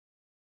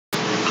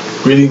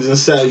Greetings and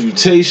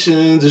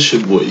salutations. It's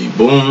your boy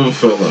D.Boom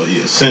for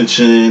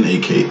LLE.Ascension,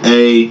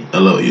 aka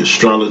LLE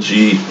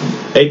Astrology,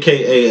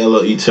 aka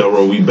LLE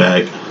Tarot. We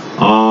back.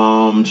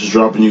 Just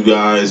dropping you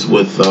guys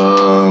with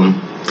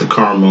the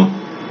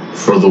karma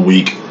for the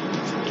week.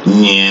 You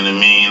know what I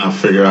mean? I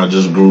figured I'd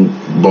just group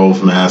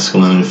both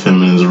masculine and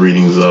feminine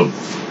readings up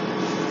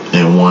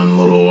in one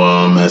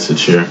little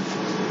message here.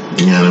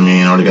 You know what I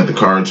mean? I already got the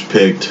cards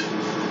picked.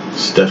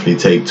 It's definitely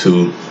take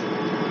two.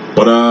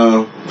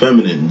 But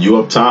feminine, you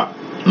up top,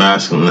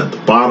 masculine at the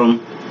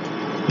bottom.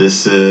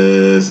 This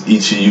is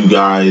each of you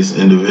guys'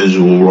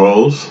 individual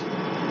roles,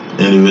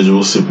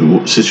 individual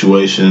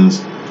situations,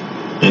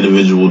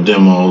 individual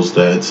demos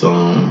that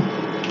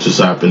just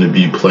happen to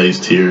be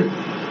placed here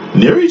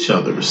near each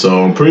other.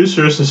 So I'm pretty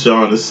sure since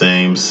y'all in the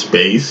same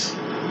space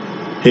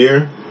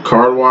here,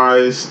 card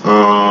wise,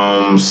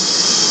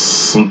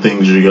 some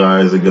things you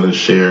guys are gonna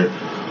share,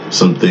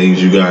 some things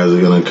you guys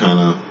are gonna kind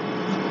of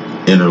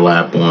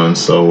interlap on.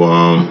 So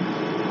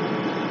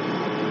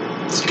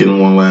let's get in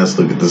one last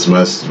look at this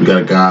message. We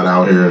got God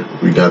out here,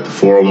 we got the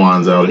Four of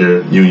Wands out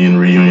here, union,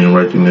 reunion,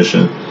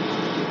 recognition.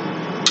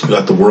 We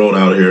got the World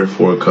out here,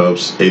 Four of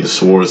Cups, Eight of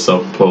Swords,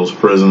 self-imposed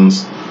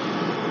prisons.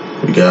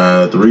 We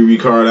got the Riri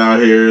card out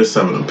here,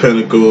 Seven of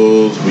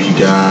Pentacles. We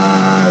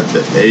got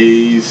the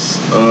Ace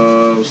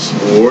of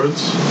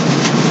Swords,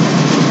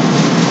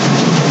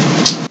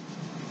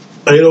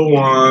 Eight of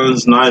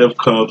Wands, Knight of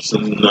Cups,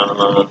 and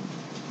the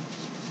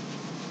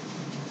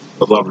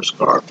Lover's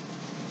card.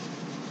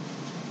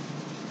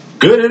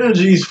 Good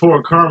energies for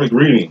a karmic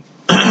reading.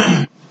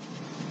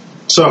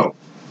 So,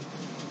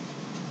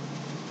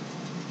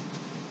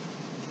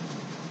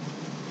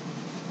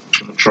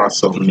 I'm gonna try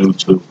something new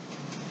too.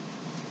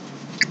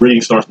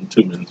 Reading starts in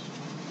 2 minutes.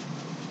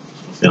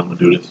 Let's see how I'm gonna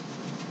do this.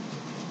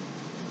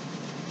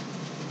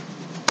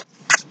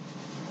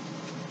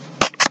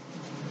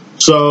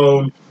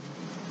 So,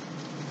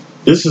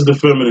 this is the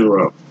feminine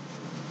row.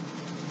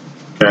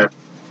 Okay.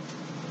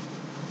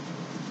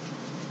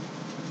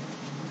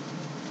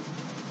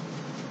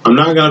 I'm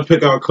not going to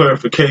pick out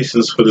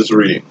clarifications for this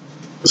reading.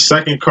 The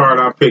second card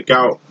I pick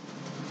out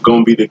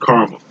going to be the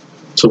karma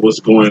to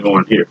what's going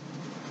on here.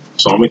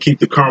 So I'm going to keep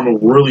the karma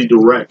really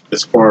direct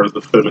as far as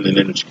the feminine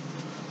energy.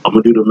 I'm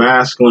going to do the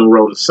masculine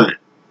row the same.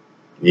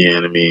 You know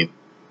what I mean?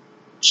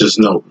 Just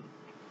note.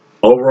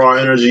 Overall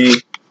energy,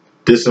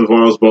 this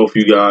involves both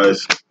you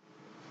guys.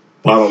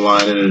 Bottom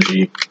line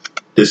energy,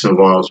 this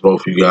involves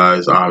both you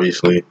guys,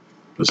 obviously.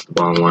 This is the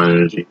bottom line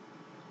energy.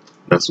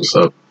 That's what's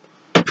up.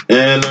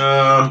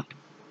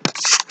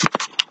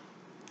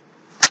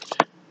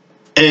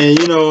 And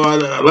you know,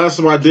 last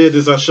time I did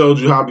this, I showed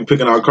you how I be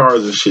picking out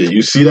cards and shit.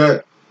 You see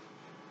that?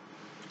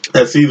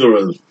 That's either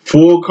a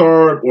full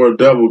card or a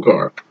double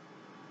card.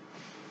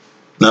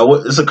 Now,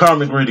 what? It's a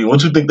karmic reading.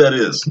 What you think that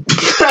is?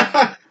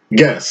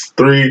 Guess.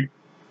 3,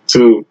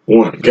 2,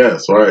 1.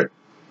 Guess. Right.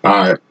 All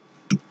right.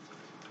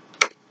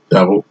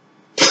 Double.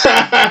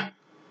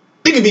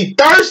 He could be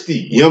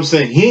thirsty. You know what I'm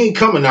saying? He ain't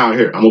coming out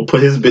here. I'm gonna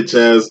put his bitch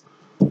ass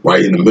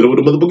right in the middle of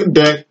the motherfucking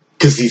deck.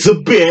 Cause he's a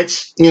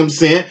bitch, you know what I'm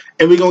saying?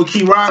 And we're gonna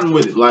keep riding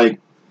with it.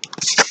 Like,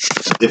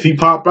 if he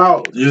pop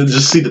out, you'll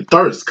just see the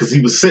thirst. Cause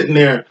he was sitting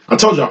there. I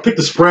told you, I picked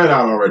the spread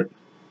out already.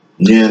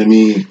 You know what I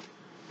mean?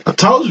 I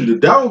told you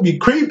that would be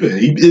creeping.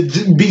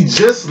 It'd be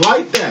just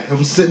like that.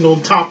 Him sitting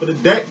on top of the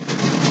deck.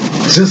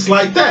 Just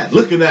like that.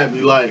 Looking at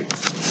me like,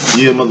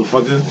 yeah,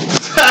 motherfucker.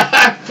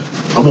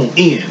 I'm on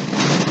in.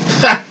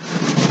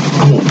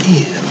 I'm on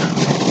in.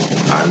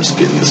 I'm just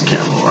getting this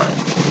camera right.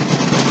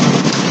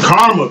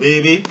 Karma,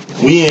 baby.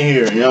 We in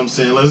here, you know what I'm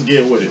saying? Let's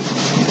get with it.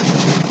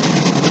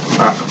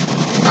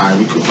 Alright,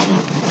 we cool.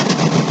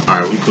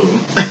 Alright, we cool.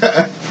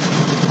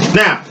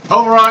 Now,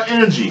 overall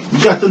energy.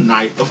 We got the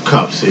Knight of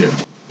Cups here.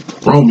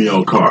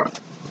 Romeo card.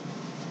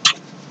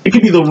 It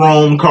could be the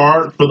Rome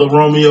card for the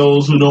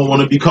Romeos who don't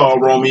want to be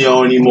called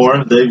Romeo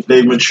anymore.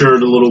 They've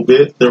matured a little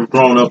bit. They've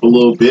grown up a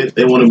little bit.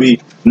 They want to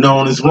be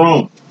known as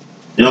Rome.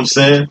 You know what I'm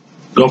saying?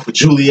 Go for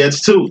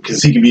Juliet's too,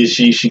 because he could be a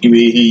she could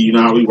be a he. You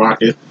know how we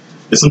rock it.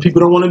 And some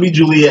people don't want to be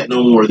Juliet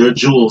no more. They're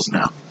Jules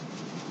now.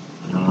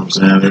 You know what I'm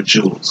saying? They're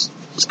Jules.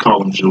 Just call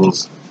them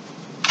Jules.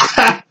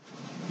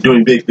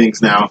 Doing big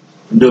things now.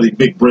 Building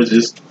big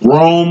bridges.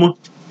 Rome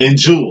and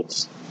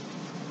Jules.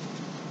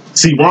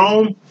 See,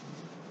 Rome,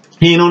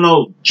 he ain't on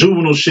no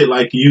juvenile shit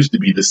like he used to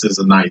be. This is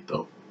a knight,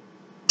 though.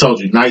 Told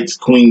you, knights,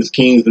 queens,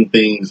 kings, and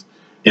things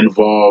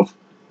involve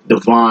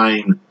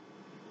divine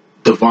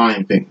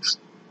things.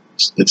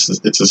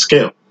 It's a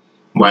scale.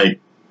 Like,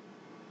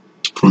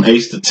 from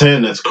ace to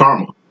 10, that's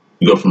karma.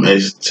 You go from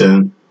ace to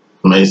 10,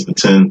 from ace to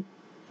 10,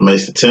 from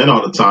ace to 10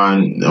 all the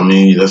time. I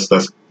mean, that's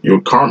you're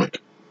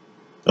karmic.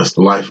 That's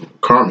the life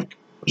of karmic.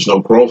 There's no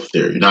growth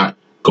there. You're not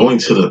going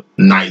to the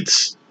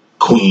knights,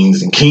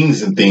 queens, and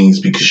kings and things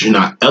because you're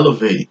not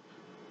elevating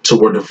to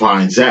where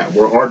divine's at.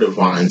 Where are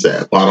divines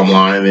at? Bottom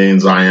line, they in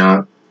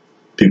Zion.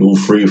 People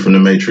who free from the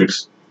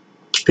matrix.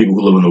 People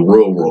who live in the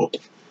real world.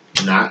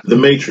 Not the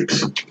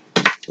matrix,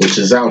 which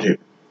is out here.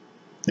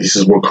 This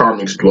is where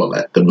karmics dwell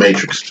at, the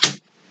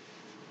matrix.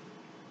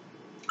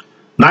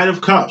 Knight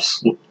of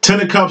Cups. 10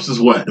 of Cups is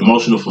what?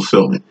 Emotional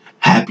fulfillment.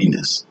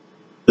 Happiness.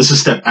 This is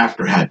a step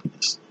after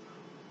happiness.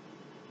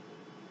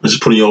 This is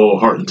putting your whole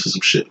heart into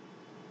some shit.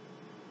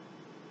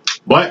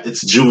 But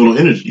it's juvenile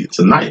energy. It's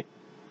a knight.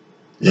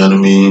 You know what I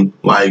mean?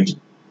 Like,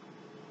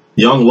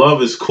 young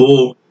love is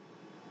cool.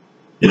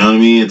 You know what I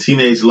mean?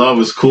 Teenage love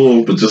is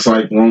cool. But just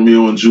like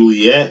Romeo and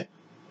Juliet,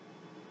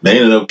 they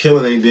ended up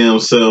killing their damn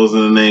selves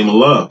in the name of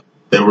love.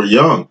 They were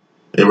young.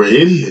 They were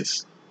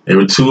idiots. They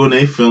were two in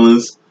their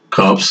feelings,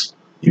 cups,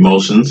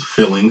 emotions,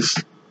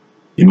 feelings,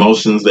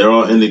 emotions. They're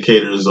all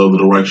indicators of the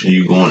direction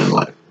you're going in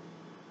life.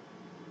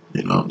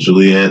 You know,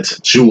 Juliet,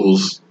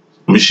 Jules.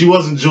 I mean, she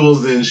wasn't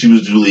Jules then, she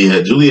was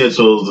Juliet. Juliet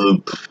chose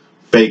to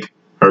fake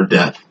her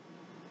death,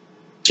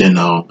 you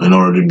know, in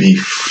order to be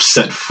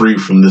set free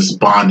from this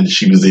bondage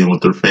she was in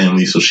with her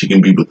family so she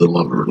can be with the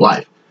love of her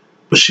life.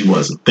 But she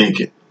wasn't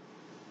thinking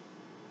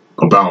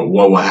about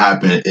what would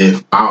happen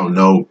if, I don't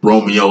know,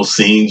 Romeo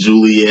seen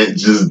Juliet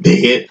just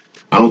dead.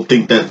 I don't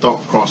think that thought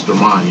crossed her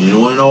mind. You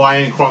want to know why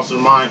it ain't crossed her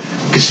mind?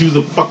 Because she was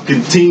a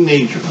fucking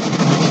teenager.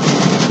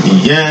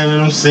 Yeah, you know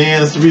what I'm saying?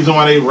 That's the reason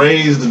why they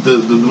raised the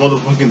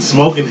motherfucking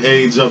smoking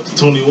age up to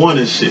 21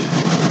 and shit.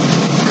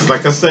 Because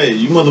like I said,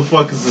 you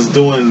motherfuckers is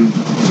doing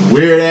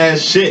weird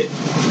ass shit.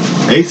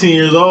 18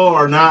 years old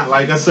or not,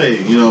 like I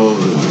say, you know,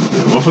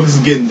 motherfuckers is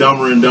getting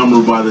dumber and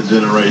dumber by the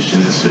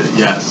generation and shit.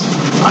 Yes,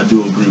 I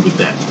do agree with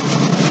that.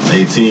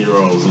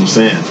 18-year-olds, I'm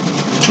saying.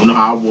 You know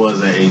how I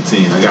was at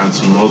 18. I got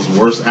into the most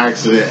worst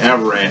accident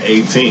ever at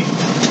 18.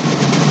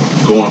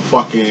 Going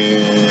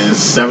fucking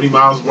 70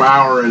 miles per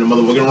hour in the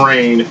motherfucking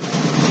rain.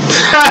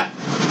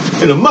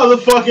 In the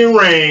motherfucking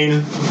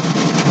rain.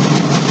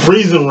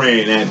 Freezing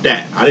rain at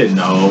that. I didn't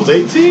know I was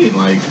 18.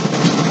 Like,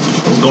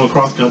 I was going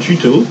cross country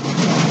too.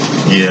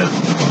 Yeah,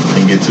 I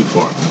didn't get too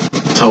far.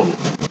 Total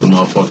the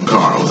motherfucking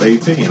car. I was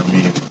 18. I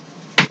mean,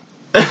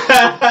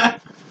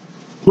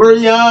 we're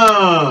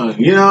young,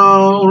 you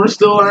know, we're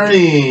still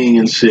learning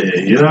and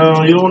shit, you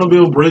know. You don't want to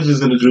build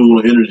bridges into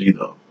juvenile energy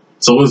though.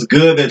 So it's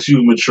good that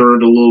you've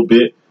matured a little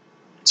bit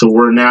to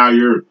where now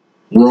you're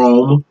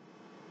Rome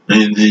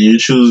and you're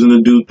choosing to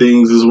do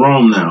things as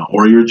Rome now.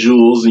 Or you're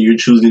Jules and you're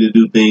choosing to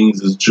do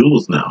things as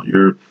Jules now.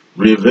 You're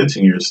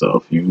reinventing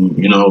yourself. You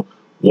know,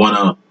 want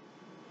to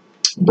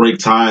break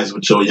ties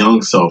with your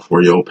young self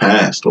or your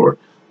past or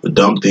the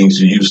dumb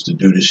things you used to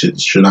do, the shit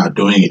that you're not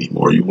doing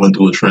anymore. You went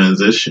through a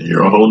transition.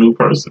 You're a whole new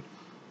person.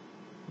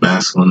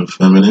 Masculine and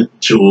feminine,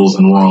 Jules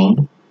and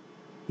Rome.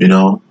 You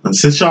know, and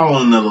since y'all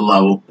on another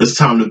level, it's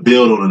time to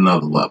build on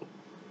another level.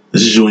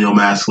 This is you and your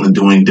masculine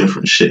doing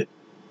different shit.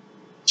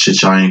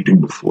 Shit y'all ain't do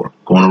before.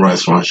 Going to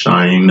restaurants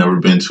y'all ain't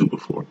never been to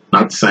before.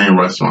 Not the same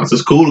restaurants.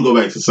 It's cool to go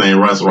back to the same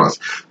restaurants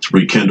to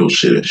rekindle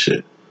shit and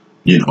shit.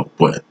 You know,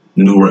 but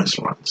new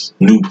restaurants,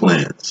 new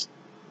plans,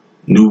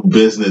 new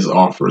business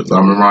offers. I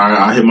remember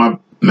I hit my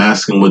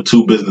masculine with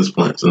 2 business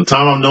plans. And the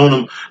time I've known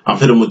him, I've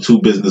hit him with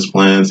 2 business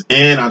plans.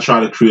 And I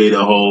try to create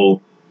a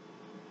whole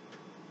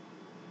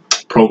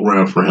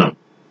program for him,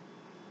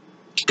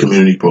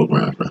 community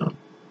program for him,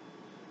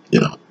 you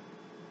know,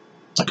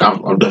 like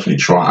I've definitely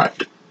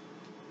tried,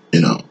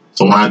 you know,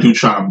 so when I do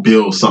try to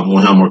build something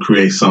with him or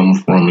create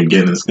something for him,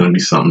 again, it's going to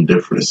be something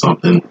different,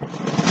 something, you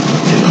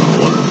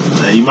know,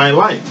 that you might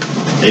like.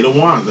 8 of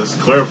Wands,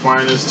 that's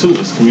clarifying this too,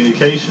 it's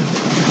communication,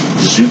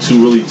 it's you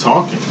two really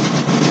talking,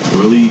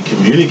 really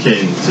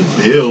communicating to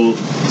build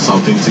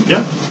something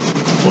together,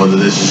 whether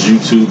this is you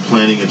two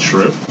planning a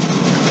trip.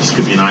 This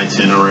could be an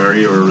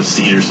itinerary or a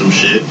receipt or some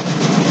shit.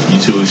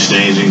 You two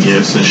exchanging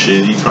gifts and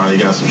shit. He probably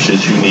got some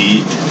shit you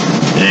need,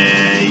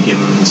 and he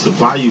can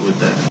supply you with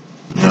that.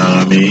 You know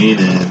what I mean?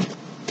 And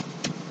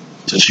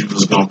since you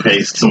was gonna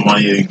pay some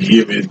money to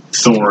give it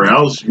somewhere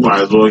else, you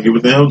might as well give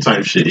it to him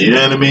type shit. You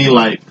know what I mean?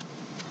 Like,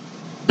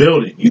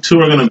 building. You two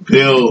are gonna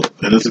build,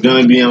 and it's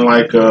gonna be in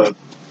like a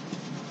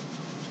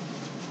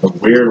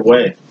weird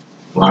way,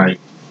 like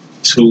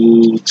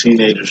 2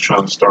 teenagers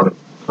trying to start a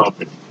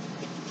company.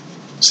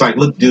 It's like,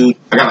 look, dude,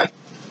 I got like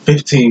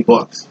 15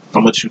 bucks. How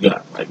much you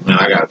got? Like, man,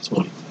 I got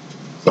 20.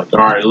 It's like, all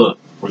right, look,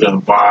 we're going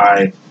to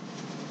buy,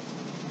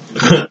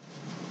 it's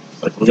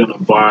like, we're going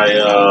to buy,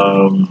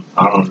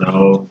 I don't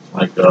know,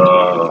 like,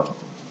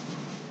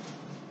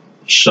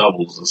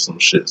 shovels or some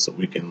shit so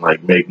we can,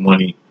 like, make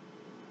money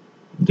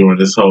during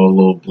this whole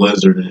little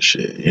blizzard and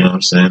shit. You know what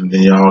I'm saying?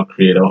 Then y'all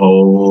create a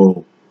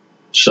whole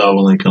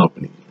shoveling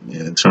company.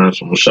 And it turns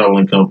from a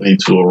shoveling company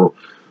to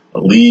a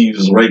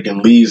raking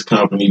leaves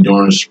company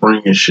during the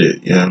spring and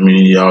shit. You know what I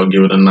mean? Y'all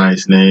give it a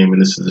nice name,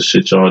 and this is the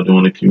shit y'all do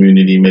in the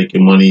community,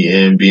 making money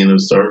and being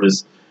of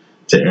service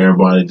to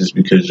everybody just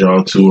because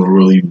y'all two are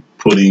really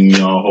putting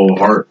y'all whole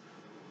heart,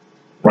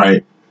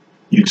 right?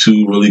 You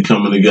two really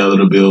coming together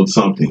to build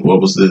something.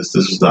 What was this?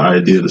 This was the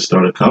idea to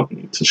start a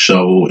company, to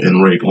shovel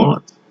and rake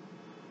lawns.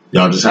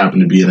 Y'all just happen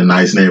to be in a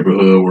nice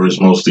neighborhood where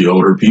it's mostly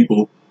older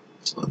people.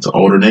 So it's an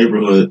older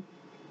neighborhood.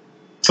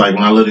 It's like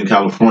when I lived in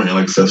California,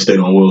 like I said, I stayed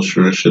on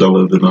Wilshire and shit. I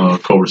lived in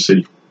Culver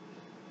City.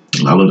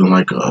 I lived in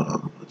like a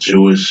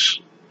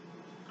Jewish,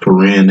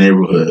 Korean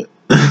neighborhood.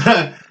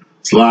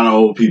 It's a lot of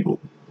old people.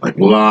 Like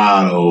a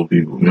lot of old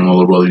people. Me and my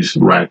little brother used to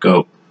rack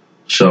up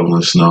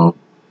shoveling snow.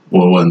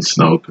 Well, it wasn't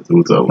snow because it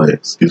was LA.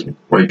 Excuse me.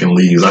 Raking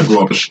leaves. I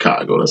grew up in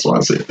Chicago. That's why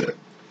I said that.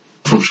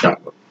 From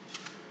Chicago.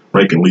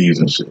 Raking leaves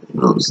and shit. You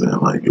know what I'm saying?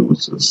 Like, it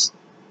was just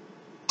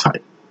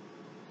tight.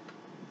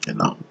 You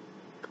know?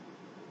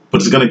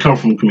 But it's going to come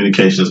from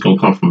communication. It's going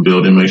to come from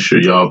building. Make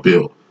sure y'all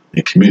build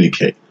and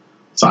communicate.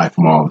 Aside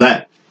from all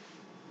that,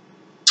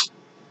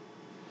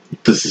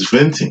 this is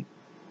venting.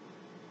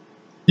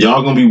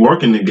 Y'all going to be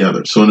working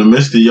together. So in the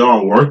midst of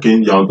y'all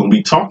working, y'all going to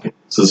be talking.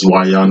 This is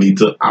why y'all need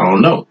to, I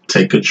don't know,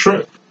 take a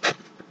trip.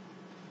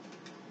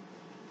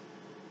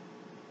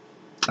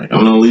 Like, I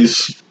don't know, at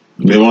least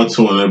me and my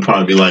two, and they'd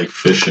probably be like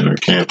fishing or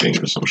camping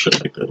or some shit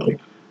like that. Like,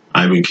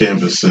 I've been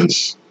camping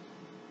since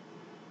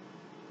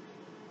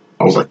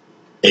I was like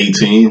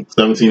 17,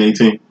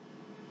 18. You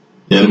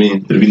know what I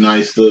mean? It'd be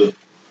nice to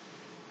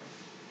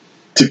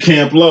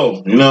camp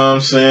low. You know what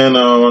I'm saying? I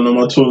know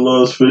my twin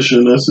loves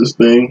fishing. That's his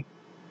thing.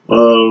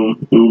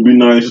 It would be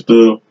nice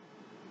to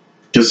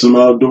get some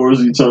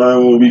outdoorsy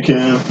time when we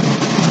can.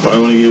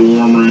 Probably want to get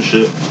warmer and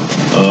shit.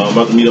 I'm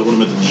about to meet up with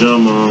him at the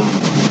gym.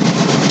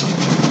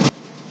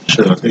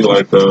 I think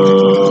like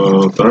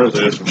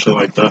Thursday or some shit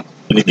like that.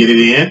 Gonna get it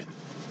in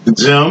the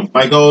gym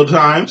like old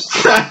times.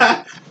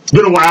 It's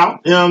been a while.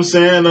 You know what I'm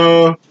saying?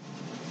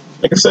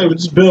 Like I said, we're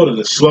just building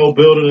it, slow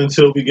building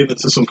until we get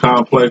into some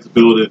complex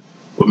building.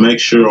 But make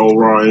sure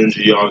overall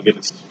energy y'all get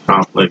into some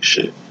complex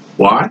shit.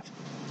 Why?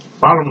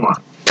 Bottom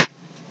line.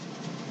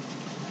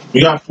 We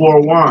got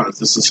 4 wands.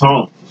 This is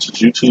home. This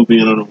is you two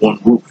being under one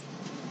roof.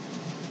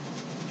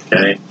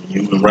 Okay?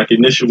 You in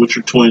recognition with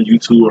your twin, you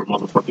two are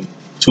motherfucking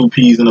 2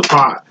 peas in a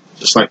pod.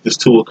 Just like this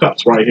 2 of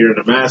cups right here in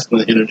the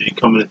masculine energy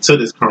coming into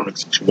this karmic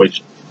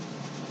situation.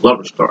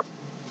 Lover's card.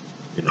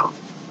 You know.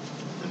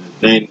 And the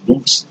dang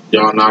boots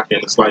y'all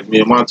knocking, it's like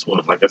me and my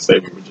twin. Like I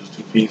said, we were just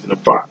 2 peas in a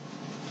pod.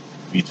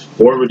 We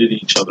forwarded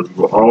each other. We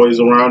were always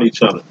around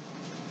each other.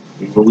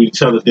 We were with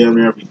each other damn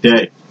near every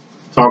day.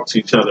 Talk to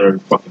each other every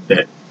fucking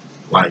day.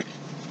 Like,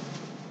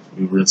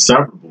 we were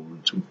inseparable. We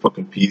were 2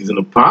 fucking peas in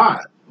a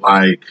pod.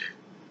 Like,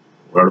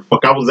 where the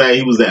fuck I was at,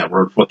 he was at.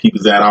 Where the fuck he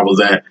was at, I was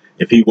at.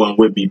 If he wasn't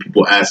with me,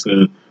 people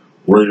asking,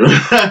 where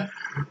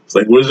it's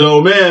like, where's your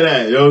old man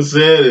at? You know what I'm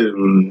saying?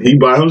 And he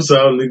by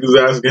himself, niggas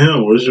asking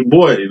him, where's your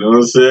boy? You know what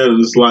I'm saying? And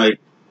it's like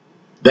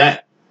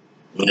that.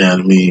 You know what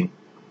I mean?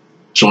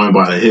 Joined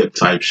by the hip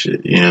type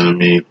shit. You know what I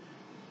mean?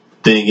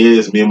 Thing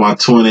is, me and my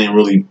twin ain't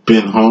really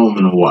been home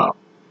in a while.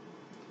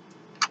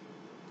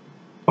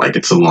 Like,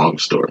 it's a long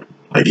story.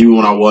 Like, even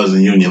when I was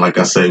in union, like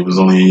I say, it was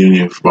only in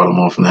union for about a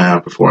month and a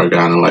half before I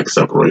got into, like,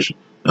 separation.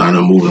 And I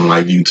ended up moving to,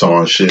 like, Utah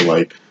and shit.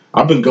 Like,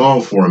 I've been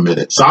gone for a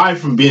minute. Aside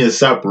from being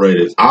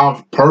separated,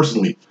 I've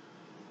personally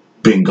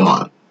been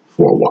gone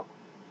for a while.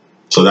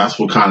 So that's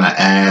what kind of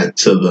add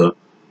to the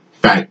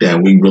fact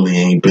that we really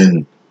ain't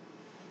been,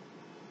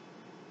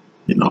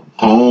 you know,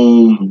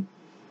 home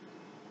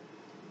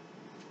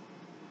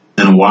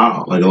in a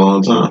while. Like, a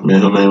long time.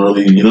 Man, I ain't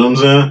really, you know what I'm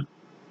saying?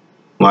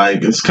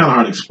 Like, it's kind of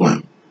hard to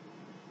explain.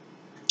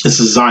 It's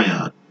a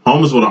Zion.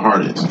 Home is where the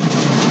heart is.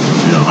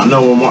 You know,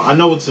 I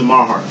know what's in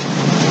my heart.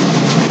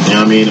 You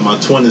know what I mean? And my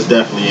twin is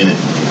definitely in it.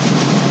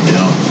 You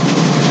know,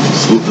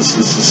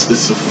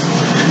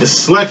 it's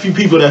select few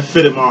people that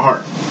fit in my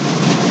heart.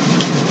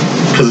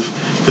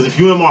 Because if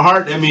you in my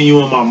heart, that means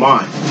you in my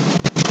mind.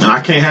 And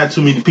I can't have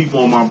too many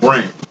people in my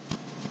brain. You know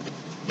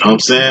what I'm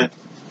saying?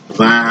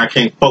 Because I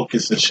can't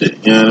focus and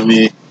shit. You know what I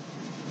mean?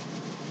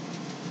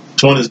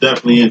 Twin is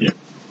definitely in here.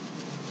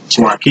 That's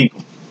where I keep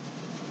them.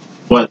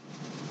 But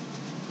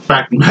the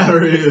fact of the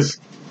matter is,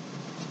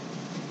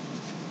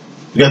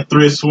 we got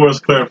 3 of Swords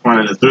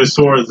clarifying this. 3 of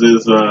Swords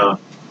is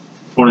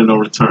point of no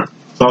return.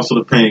 It's also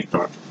the pain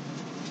card.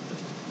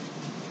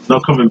 No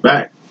coming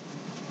back.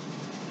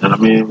 And I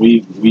mean,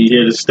 we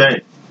here to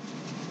stay.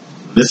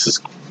 This is,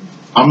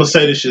 I'm gonna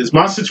say this shit.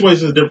 My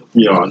situation is different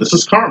from y'all. This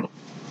is karma.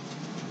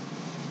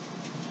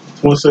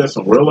 I want to say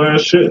some real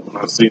ass shit when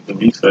I see them.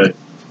 He say,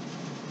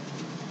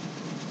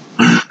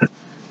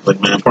 like,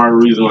 man, part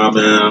of the reason why,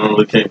 man, I don't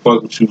really can't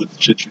fuck with you with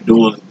the shit you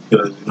doing is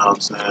because, you know what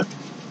I'm saying,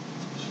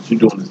 the shit you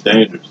doing is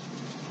dangerous.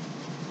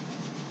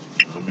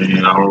 I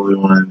mean, I don't really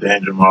want to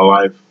endanger my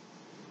life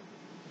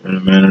in a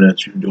manner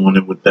that you're doing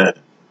it with that.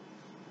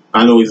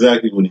 I know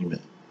exactly what he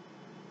meant.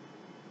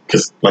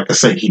 Because, like I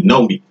say, he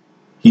know me.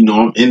 He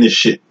know I'm in this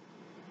shit.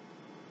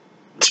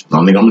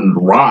 I think I'm in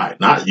the ride,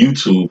 not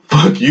YouTube.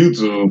 Fuck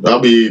YouTube. I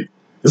mean,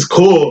 it's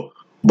cool,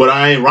 but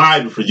I ain't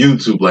riding for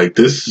YouTube. Like,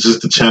 this is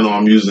just the channel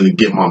I'm using to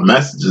get my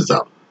messages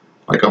out.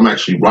 Like, I'm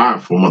actually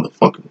riding for a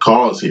motherfucking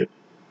cause here. You know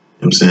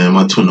what I'm saying?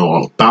 My twin know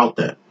all about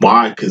that.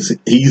 Why? Because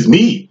he's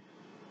me.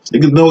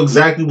 Niggas know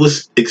exactly what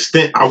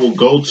extent I will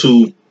go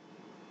to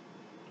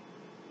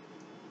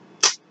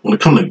when it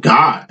comes to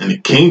God and the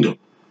kingdom.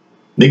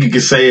 Nigga can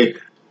say,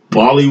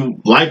 well, all he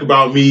like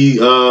about me,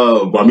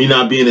 by me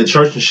not being in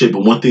church and shit,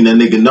 but one thing that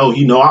nigga know,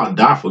 he know I'll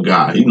die for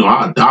God. He know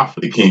I'll die for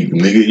the kingdom,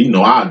 nigga. He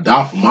know I'll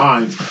die for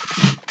mine. You know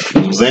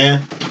what I'm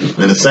saying?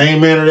 In the same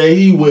manner that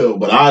he will,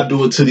 but I'll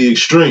do it to the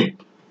extreme.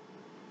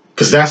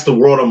 Because that's the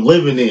world I'm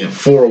living in.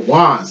 4 of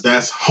Wands.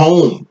 That's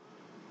home.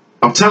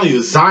 I'm telling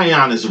you,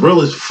 Zion is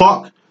real as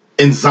fuck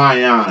in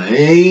Zion. It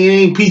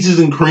ain't peaches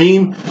and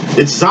cream.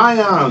 It's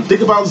Zion.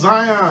 Think about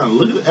Zion.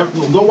 Look at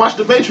it. Go watch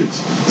The Matrix.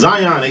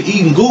 Zion, they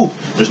eating goop.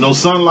 There's no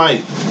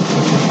sunlight.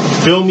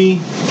 Feel me?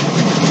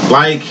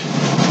 Like,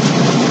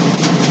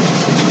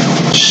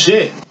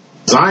 shit.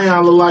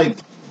 Zion look like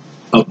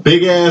a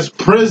big ass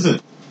prison.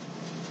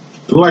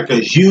 Look like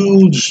a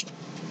huge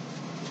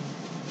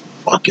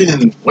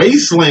fucking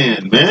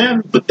wasteland,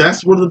 man. But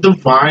that's where the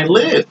divine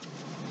live.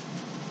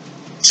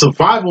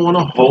 Survival on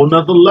a whole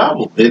nother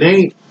level. It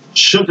ain't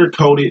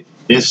sugar-coated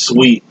and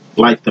sweet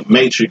like the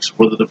Matrix,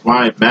 where the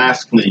divine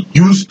masculine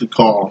used to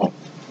call home.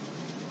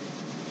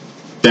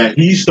 That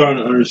he's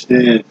starting to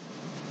understand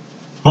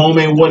home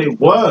ain't what it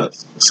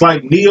was. It's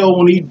like Neo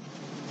when he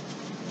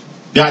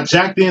got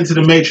jacked into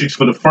the Matrix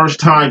for the first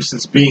time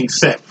since being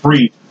set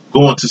free,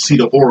 going to see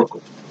the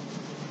Oracle.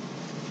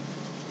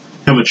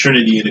 Him and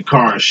Trinity in the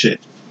car and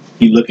shit.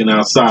 He looking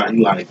outside.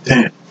 He like,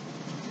 damn.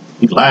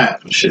 He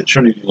laugh and shit.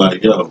 Trinity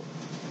like, yo,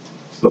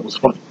 that was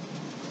funny.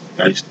 Like,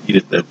 I used to eat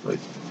at that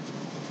place.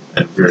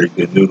 Had very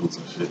good noodles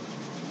and shit.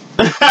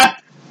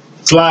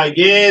 It's like,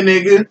 yeah,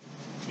 nigga.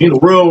 You in the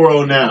real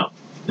world now.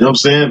 You know what I'm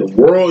saying?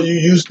 The world you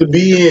used to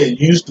be in,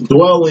 you used to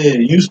dwell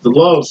in, you used to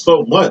love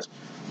so much.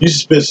 You used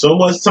to spend so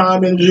much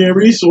time, energy, and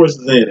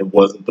resources in. It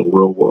wasn't the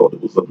real world.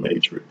 It was a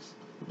Matrix.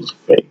 It was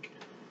fake.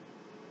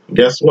 And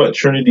guess what?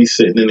 Trinity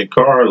sitting in the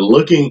car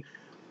looking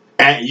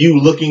at you,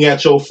 looking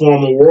at your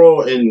former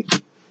world, and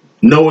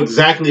know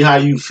exactly how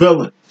you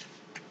feeling.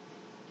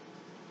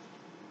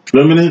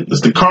 Feminine?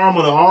 It's the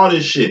karma to all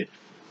this shit.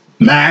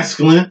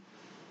 Masculine.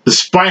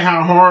 Despite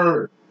how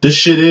hard this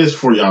shit is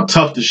for you, how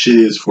tough this shit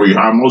is for you,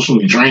 how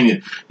emotionally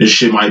draining this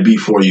shit might be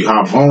for you,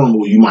 how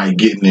vulnerable you might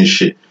get in this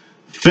shit.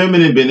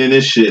 Feminine been in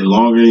this shit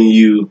longer than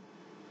you.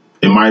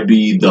 It might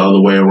be the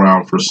other way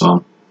around for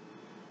some.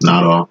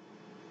 Not all.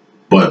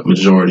 But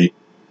majority.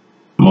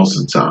 Most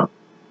of the time.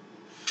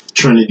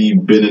 Trinity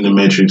been in the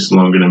Matrix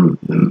longer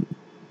than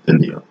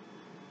the other.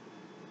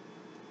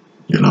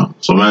 You know?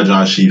 So imagine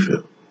how she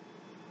feel.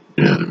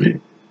 You know what I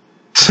mean?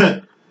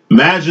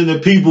 Imagine the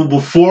people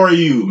before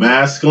you,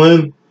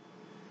 masculine.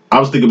 I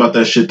was thinking about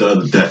that shit the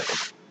other day.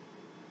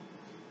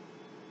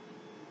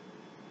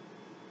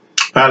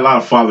 I had a lot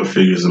of father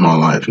figures in my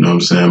life, you know what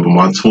I'm saying? But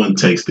my twin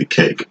takes the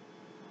cake.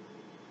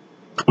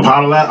 I've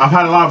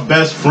had a lot of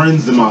best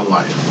friends in my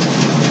life.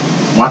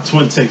 My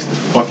twin takes the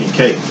fucking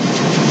cake.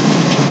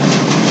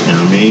 You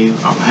know what I mean?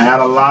 I've had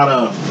a lot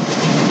of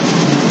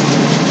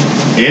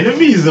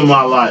enemies in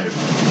my life.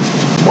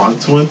 My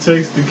twin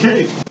takes the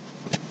cake.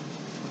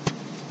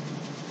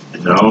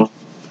 You know?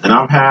 And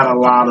I've had a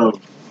lot of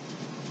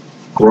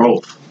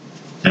growth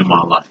in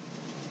my life.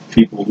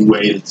 People who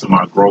aided to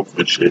my growth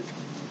and shit.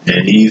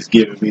 And he's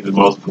given me the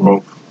most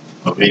growth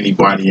of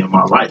anybody in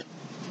my life.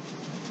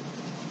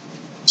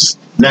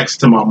 Next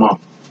to my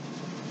mom.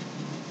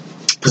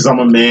 Because I'm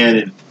a man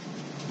and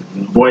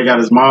the boy got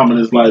his mom in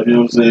his life, you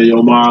know what I'm saying?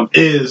 Your mom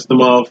is the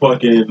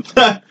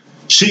motherfucking...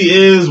 She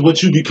is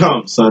what you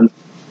become, son.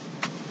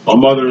 My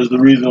mother is the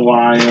reason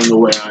why I am the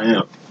way I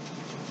am.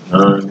 You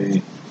know what I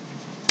mean?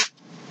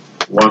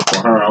 One for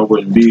her, I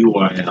wouldn't be who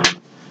I am.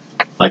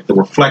 Like the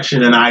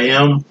reflection that I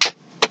am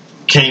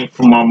came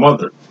from my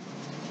mother.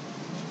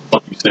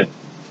 Fuck you saying?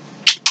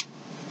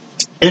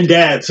 And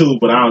dad too,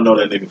 but I don't know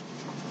that nigga.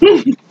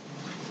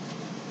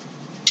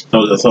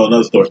 No, that's all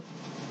another story.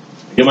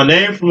 I get my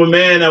name from a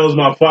man that was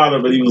my father,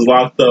 but he was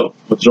locked up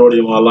majority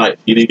of my life.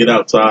 He didn't get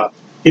out.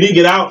 He didn't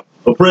get out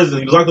of prison.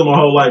 He was locked up my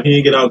whole life. He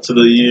didn't get out to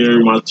the year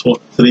I met my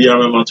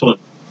twin.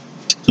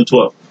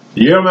 212.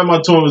 The year I met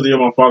my twin was the year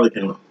my father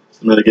came out.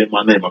 So I had to get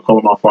my name. I call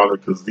him my father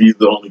because he's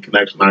the only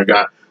connection I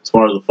got as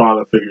far as the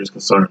father figure is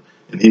concerned.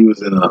 And he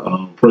was in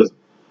a prison.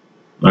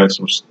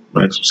 Maximum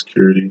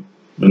security,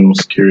 minimum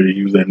security.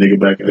 He was that nigga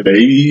back in the day.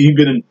 He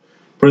been in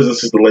prison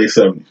since the late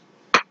 70s.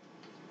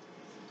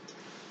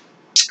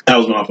 That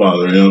was my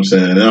father, you know what I'm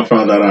saying? And I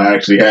found out I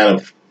actually had a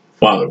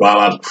father,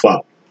 biological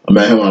father. I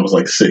met him when I was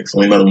like 6. I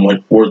only met him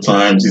like 4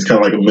 times. He's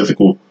kind of like a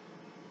mythical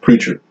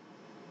creature.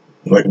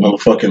 Like a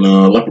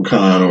motherfucking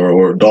leprechaun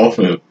or a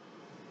dolphin.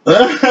 Or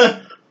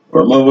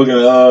a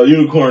motherfucking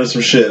unicorn or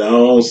some shit. I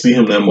don't see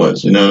him that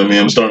much, you know what I mean?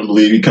 I'm starting to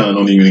believe he kind of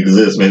don't even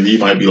exist. Maybe he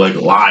might be like a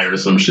liar or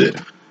some shit.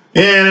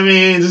 You know what I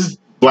mean? Just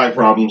black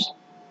problems.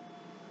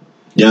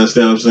 You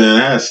understand what I'm saying? I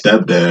had a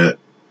stepdad.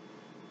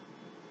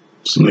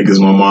 Some niggas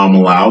my mom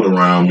allowed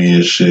around me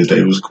and shit.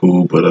 They was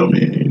cool, but I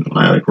mean, you know,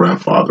 I had a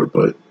grandfather,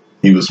 but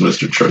he was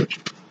Mr. Church.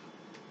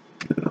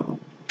 You know.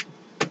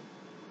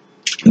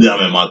 Then I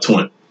met my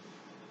twin.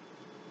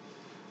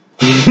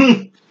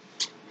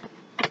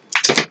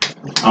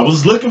 I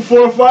was looking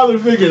for a father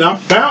figure, and I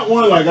found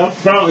one. Like, I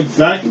found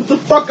exactly what the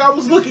fuck I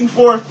was looking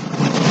for.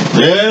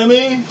 You know what I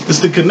mean? It's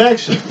the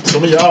connection.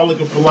 Some of y'all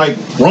looking for, like,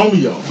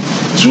 Romeo.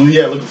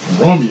 Juliet looking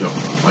for Romeo.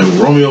 Like,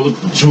 Romeo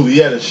looking for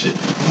Juliet and shit.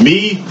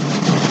 Me,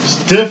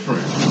 it's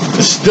different.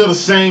 It's still the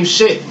same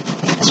shit.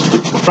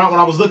 I found what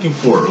I was looking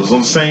for. It was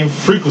on the same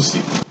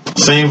frequency,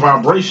 same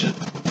vibration.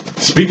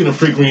 Speaking of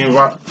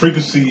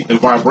frequency and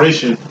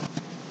vibration,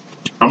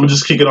 I'm going to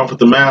just kick it off with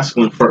the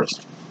masculine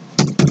first.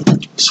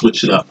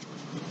 Switch it up.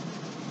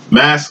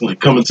 Masculine,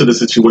 coming to the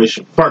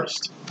situation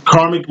first.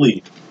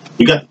 Karmically,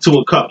 you got the Two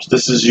of Cups.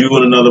 This is you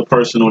and another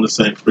person on the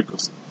same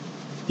frequency.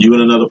 You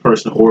and another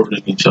person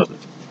orbiting each other.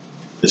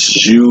 This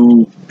is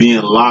you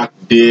being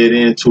locked dead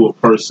into a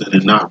person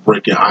and not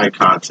breaking eye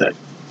contact.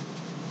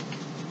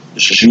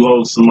 This is you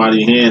holding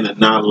somebody's hand and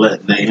not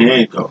letting their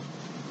hand go.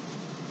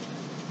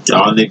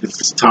 Y'all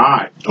niggas is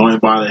tied, joined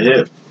by the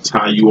hip. It's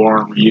how you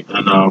are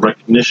in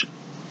recognition.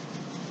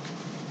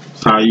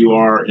 It's how you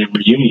are in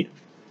reunion.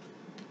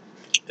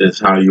 It's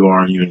how you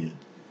are in union.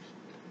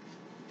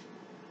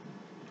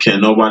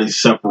 Can't nobody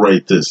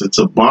separate this. It's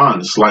a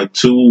bond. It's like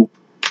two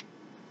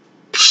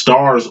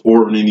stars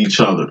orbiting each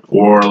other,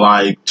 or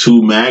like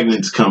two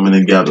magnets coming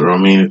together. I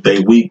mean, if they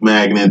weak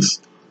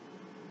magnets,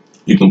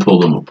 you can pull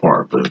them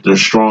apart. But if they're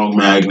strong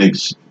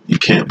magnets, you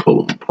can't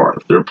pull them apart.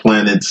 If they're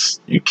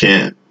planets, you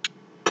can't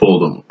pull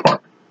them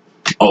apart.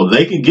 Oh,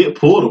 they can get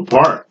pulled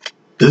apart.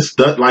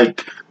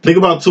 Like, think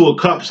about Two of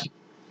Cups.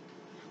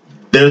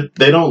 They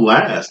don't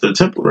last. They're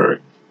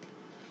temporary.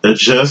 They're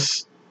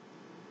just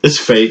as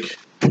fake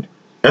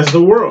as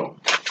the world.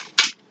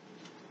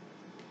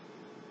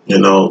 You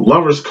know,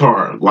 Lover's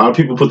card. A lot of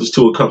people put this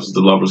Two of Cups as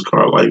the Lover's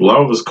card. Like,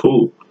 love is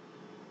cool.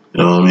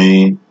 You know what I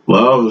mean?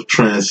 Love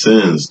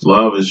transcends.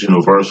 Love is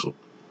universal.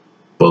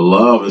 But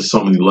love is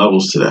so many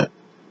levels to that.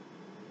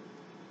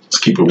 Let's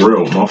keep it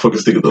real.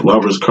 Motherfuckers think of the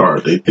Lover's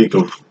card. They think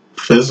of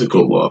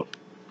physical love.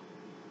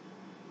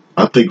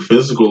 I think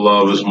physical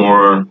love is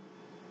more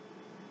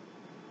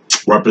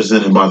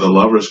represented by the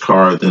Lover's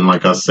card than,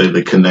 like I say,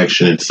 the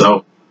connection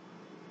itself.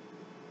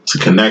 It's a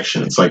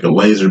connection. It's like a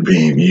laser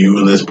beam. You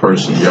and this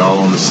person, y'all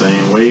on the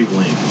same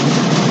wavelength.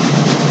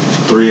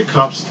 Three of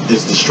Cups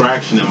is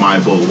distraction in my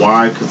book.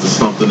 Why? Because there's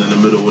something in the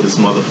middle with this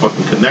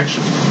motherfucking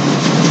connection.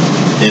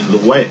 In the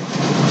way.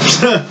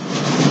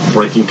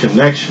 Breaking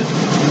connection.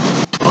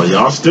 Oh,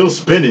 y'all still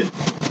spinning,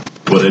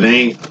 but it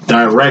ain't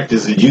direct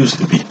as it used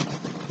to be.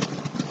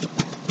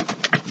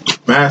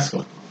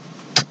 Masculine.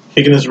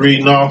 Kicking this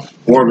reading off,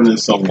 orbiting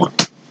someone.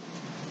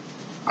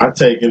 I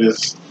take it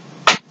as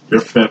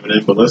you're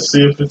feminine, but let's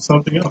see if it's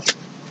something else.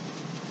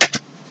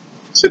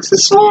 Six of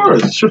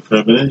Swords. It's your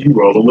feminine. You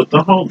rolling with the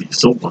homie.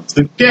 So once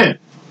again,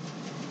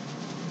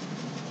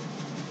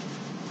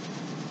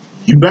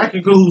 you back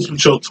in cahoots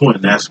with your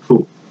twin. That's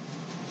cool.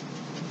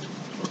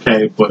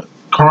 Okay, but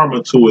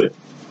karma to it.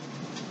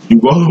 You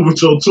rolling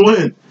with your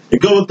twin.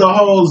 It go with the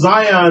whole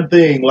Zion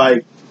thing.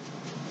 Like,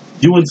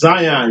 you and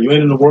Zion, you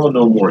ain't in the world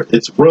no more.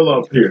 It's real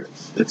up here.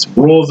 It's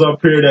rules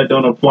up here that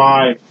don't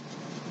apply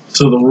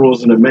to the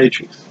rules in the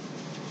Matrix.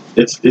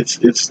 It's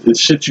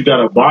shit you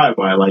gotta abide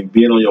by, like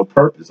being on your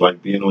purpose,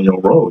 like being on your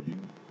road. You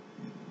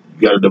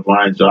got a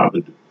divine job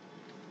to do.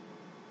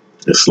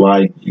 It's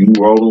like you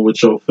rolling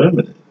with your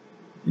feminine.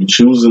 You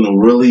choosing to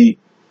really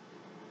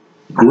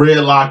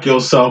gridlock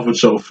yourself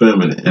with your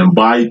feminine, and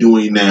by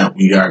doing that,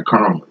 we got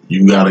karma.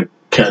 You gotta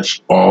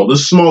catch all the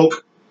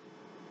smoke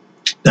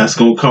that's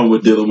gonna come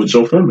with dealing with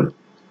your feminine.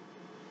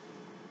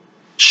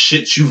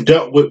 Shit you've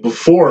dealt with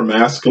before,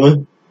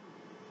 masculine.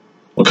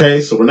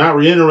 Okay, so we're not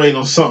reiterating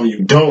on something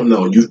you don't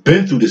know. You've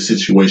been through this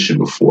situation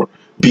before,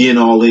 being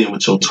all in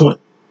with your twin.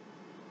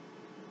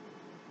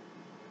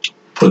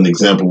 Put an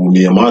example with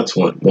me and my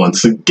twin.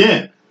 Once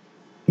again,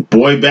 the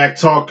boy back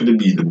talking to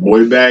me. The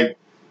boy back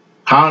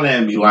hollering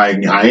at me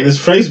like, I ain't his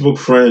Facebook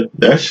friend.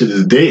 That shit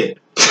is dead.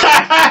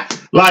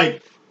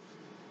 Like,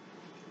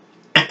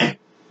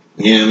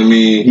 you know what I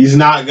mean? He's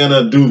not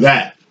gonna do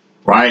that,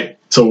 right?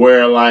 To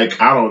where,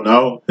 like, I don't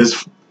know.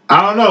 It's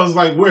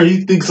like where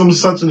he thinks I'm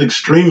such an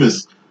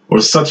extremist or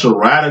such a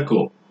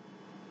radical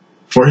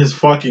for his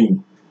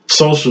fucking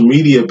social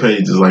media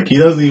pages. Like, he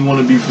doesn't even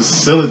want to be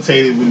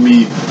facilitated with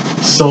me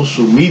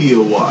social media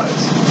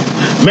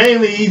wise.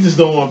 Mainly, he just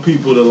don't want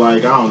people to,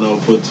 like, I don't know,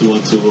 put two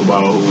and two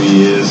about who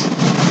he is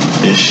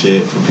and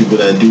shit. For people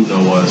that do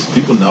know us,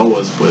 people know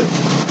us, but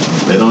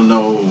they don't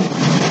know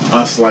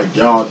us like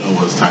y'all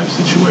know us type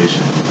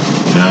situation.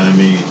 You know what I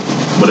mean?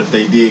 But if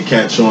they did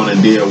catch on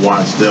and did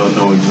watch, they'll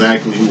know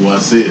exactly who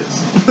us is.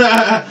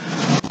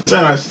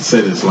 Then I should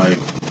say this, like,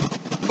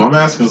 my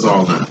masculine's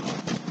all in.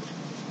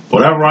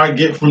 Whatever I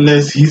get from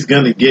this, he's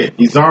gonna get.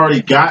 He's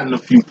already gotten a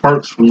few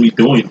perks from me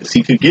doing this.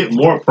 He could get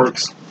more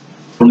perks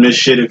from this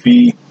shit if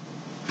he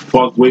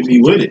fuck with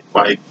me with it.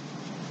 Like,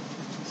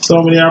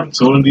 so many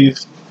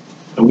opportunities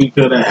that we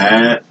could have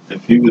had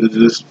if he would have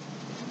just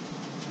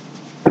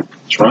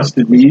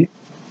trusted me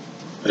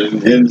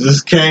and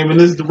just came in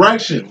this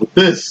direction with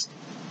this.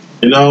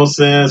 You know what I'm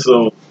saying?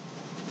 So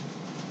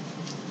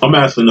I'm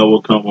asking to know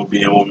what come with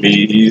being with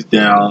me. He's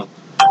down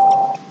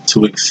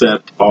to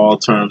accept all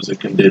terms and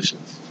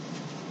conditions.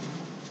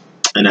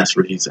 And that's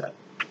where he's at.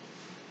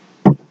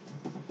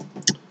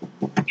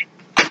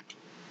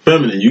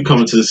 Feminine, you come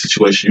into the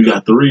situation, you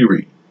got the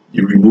reread.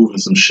 You're removing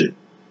some shit.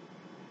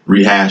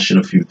 Rehashing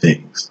a few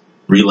things.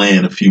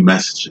 Relaying a few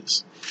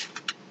messages.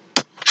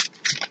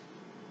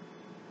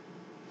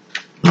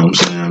 You know what I'm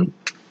saying?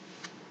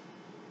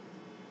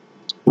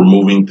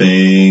 removing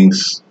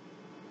things,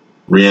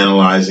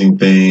 reanalyzing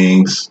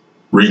things,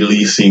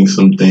 releasing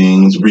some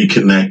things,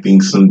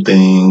 reconnecting some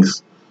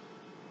things,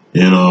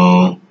 you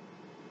know,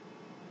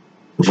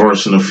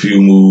 reversing a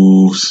few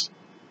moves,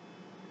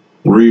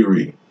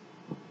 Riri.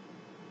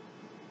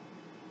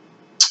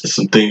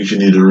 Some things you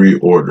need to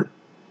reorder.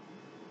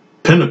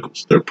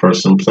 Pentacles, they're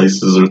person,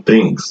 places, or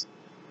things.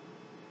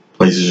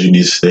 Places you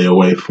need to stay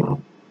away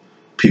from.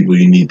 People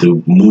you need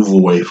to move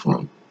away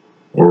from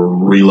or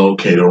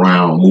relocate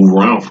around, move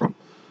around from.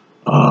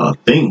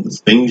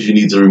 Things you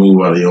need to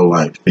remove out of your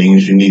life.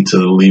 Things you need to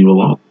leave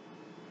alone.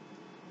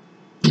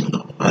 You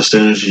know, that's the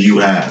energy you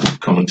have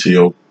coming to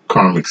your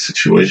karmic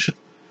situation.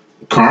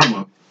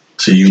 Karma,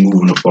 to you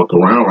moving the fuck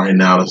around right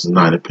now, that's the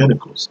Nine of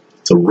Pentacles.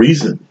 It's a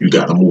reason you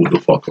got to move the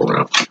fuck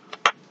around.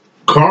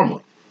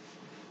 Karma.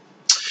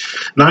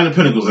 Nine of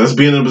Pentacles, that's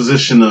being in a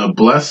position to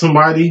bless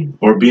somebody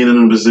or being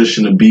in a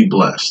position to be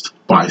blessed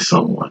by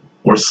someone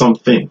or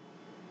something.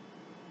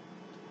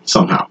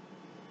 Somehow.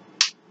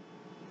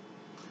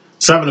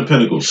 Seven of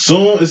Pentacles.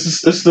 Soon,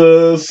 it's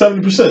the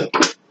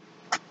 70%.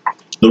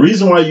 The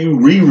reason why you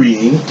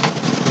rereading,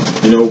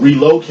 you know,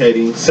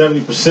 relocating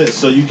 70%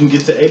 so you can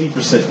get to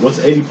 80%. What's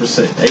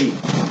 80%? 8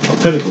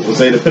 of Pentacles.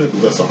 What's 8 of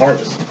Pentacles? That's a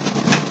harvest.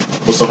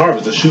 What's a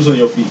harvest? The shoes on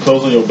your feet,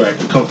 clothes on your back,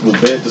 a comfortable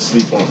bed to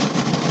sleep on,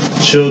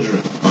 children,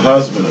 a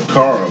husband, a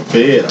car, a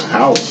bed, a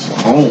house, a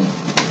home,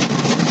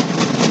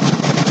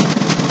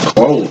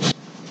 clothes,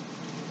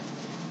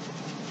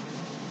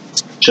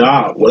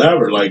 job,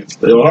 whatever. Like,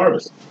 it's a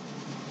harvest.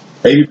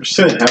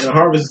 80%. Having a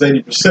harvest is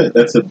 80%.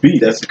 That's a B.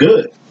 That's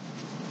good. You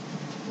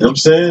know what I'm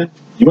saying?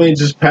 You ain't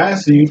just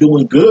passing, you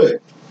doing good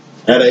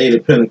at an 8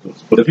 of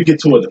Pentacles. But if you get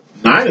to a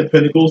 9 of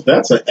Pentacles,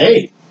 that's an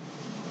A.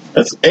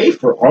 That's A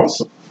for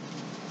awesome.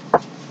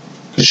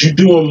 Because you're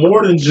doing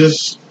more than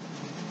just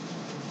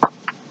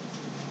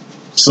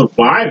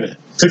surviving.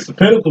 6 of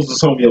Pentacles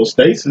is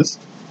homeostasis.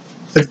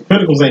 6 of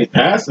Pentacles ain't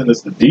passing,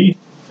 it's the D.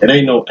 It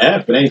ain't no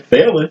F, it ain't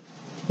failing,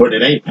 but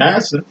it ain't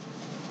passing.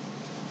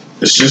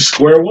 It's just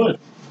square one.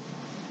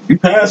 You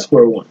pass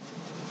square one.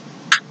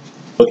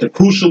 But the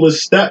crucialest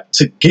step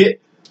to get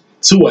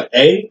to an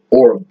A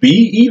or a B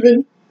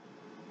even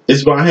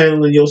is by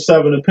handling your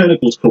 7 of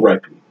Pentacles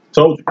correctly.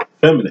 Told you,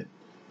 feminine.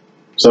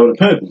 7 of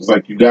Pentacles. It's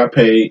like you got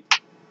paid.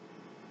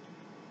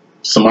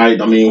 Somebody,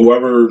 I mean,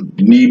 whoever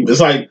need. It's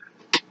like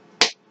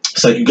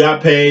you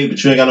got paid,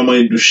 but you ain't got no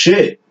money to do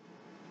shit.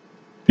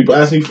 People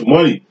ask me for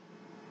money.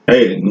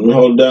 Hey, can you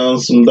hold down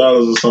some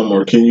dollars or something,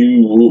 or can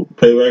you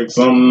pay back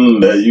something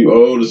that you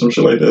owed or some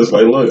shit like that? It's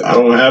like, look, I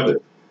don't have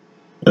it.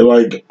 They're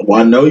like, well,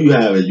 I know you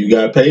have it. You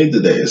got paid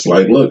today. It's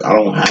like, look, I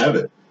don't have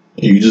it.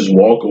 And you just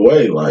walk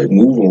away, like,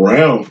 move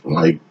around.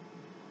 Like,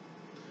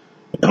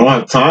 I don't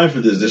have time for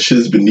this. This shit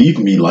is beneath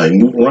me. Like,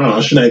 move around.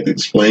 I shouldn't have to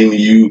explain to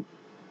you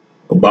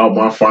about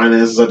my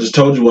finances. I just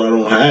told you what I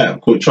don't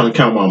have. Quit trying to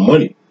count my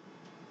money.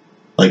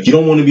 Like, you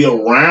don't want to be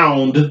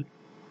around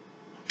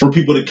for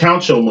people to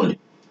count your money.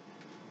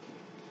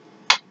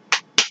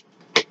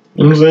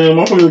 You know what I'm saying?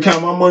 Motherfuckers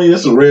count my money,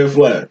 that's a red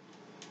flag.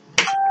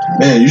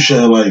 Man, you should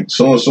have like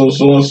so-and-so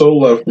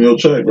left from your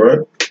check, right?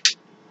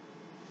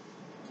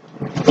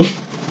 It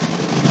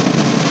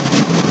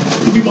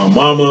could be my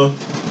mama.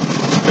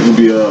 It could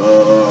be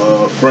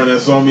a friend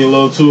that saw me a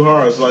little too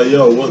hard. It's like,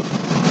 yo, what?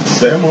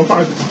 Stay in my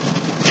pocket.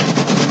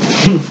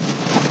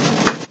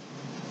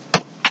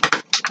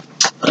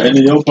 I ain't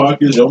in your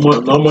pockets. Your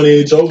money, my money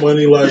ain't your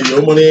money. Like,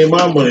 your money ain't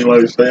my money.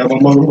 Like, stay in my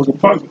motherfucking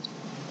pockets.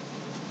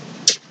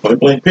 Point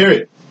blank,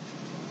 period.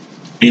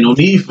 Ain't no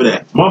need for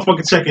that.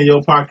 Motherfucker check in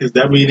your pockets,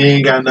 that mean they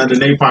ain't got nothing in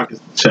their pockets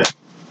to check.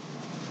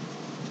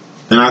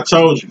 And I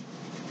told you.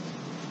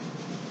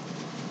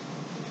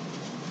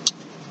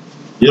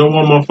 You don't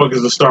want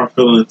motherfuckers to start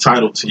feeling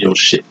entitled to your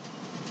shit.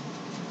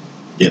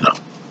 You know.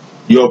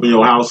 You open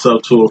your house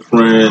up to a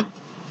friend,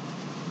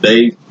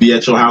 they be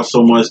at your house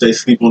so much, they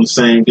sleep on the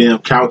same damn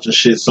couch and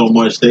shit so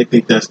much, they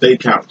think that's their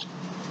couch.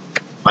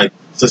 Like,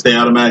 since they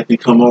automatically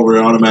come over, they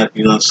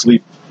automatically don't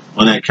sleep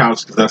on that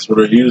couch because that's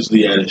where they're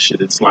usually at and shit.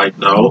 It's like,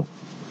 no.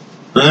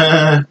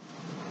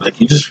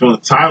 Like, you just feel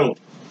entitled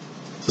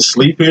to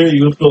sleep here.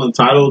 You feel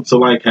entitled to,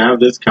 like,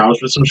 have this couch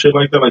or some shit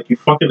like that. Like, you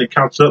fucking the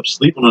couch up,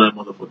 sleeping on that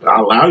motherfucker. I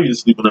allow you to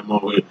sleep on that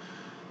motherfucker,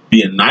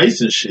 being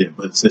nice and shit.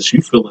 But since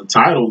you feel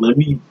entitled, let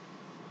me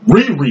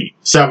reread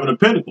 7 of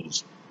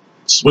Pentacles.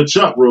 Switch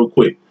up real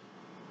quick.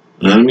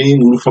 You know what I mean?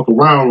 Move the fuck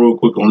around real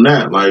quick on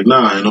that. Like,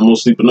 nah, ain't no more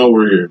sleeping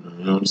over here.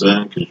 You know what I'm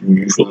saying? Because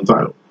you feel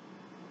entitled.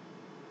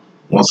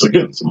 Once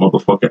again, it's a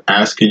motherfucker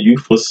asking you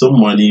for some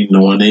money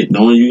knowing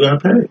you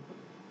got paid.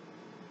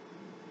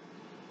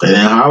 They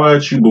didn't holler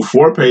at you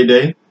before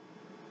payday.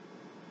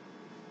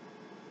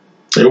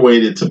 They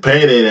waited to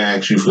payday to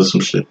ask you for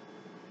some shit.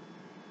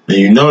 And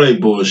you know they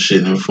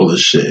bullshitting and full of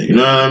shit. You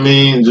know what I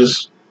mean?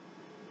 Just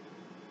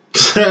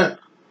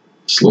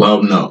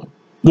love no.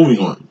 Moving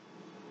on.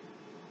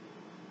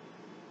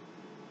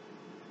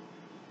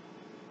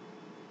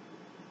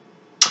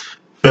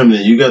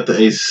 Feminine, you got the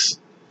ace.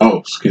 Oh,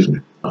 excuse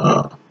me.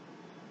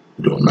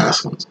 Doing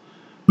masculines.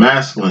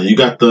 Masculine, you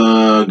got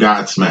the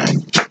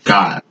Godsmack.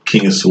 God,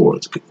 King of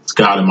Swords. It's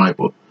God in my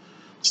book.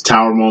 It's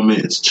Tower moment.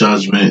 It's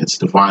judgment. It's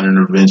divine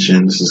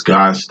intervention. This is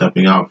God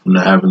stepping out from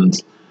the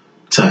heavens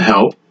to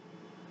help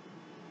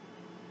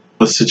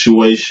a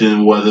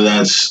situation, whether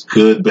that's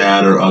good,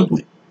 bad, or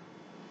ugly.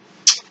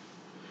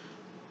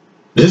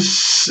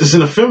 This is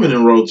in a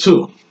feminine role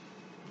too.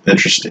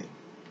 Interesting.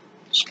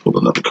 Let's pull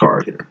another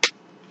card here.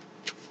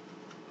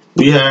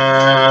 We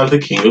have the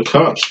King of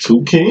Cups.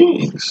 2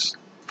 kings.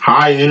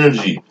 High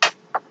energy.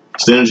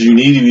 It's the energy you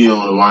need to be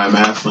on, divine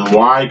masculine.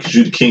 Why? Because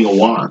you're the King of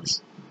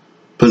Wands.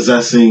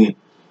 Possessing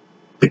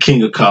the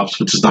King of Cups,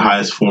 which is the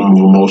highest form of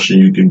emotion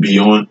you can be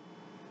on.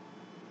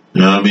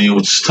 You know what I mean?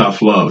 Which is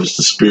tough love. It's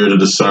the spirit of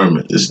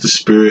discernment. It's the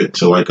spirit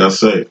to, like I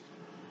say,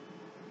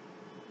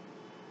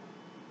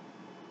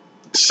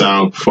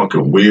 sound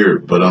fucking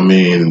weird, but I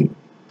mean,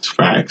 it's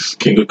facts.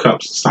 King of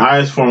Cups. It's the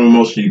highest form of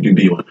emotion you can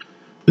be on.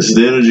 This is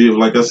the energy of,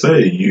 like I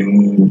say,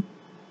 you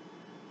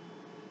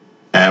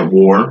at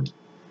war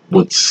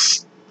with,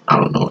 I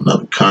don't know,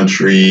 another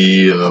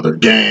country, another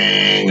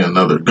gang,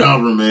 another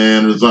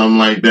government, or something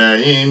like that.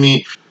 You know what I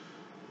mean?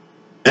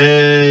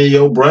 And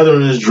your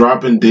brethren is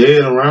dropping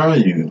dead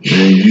around you,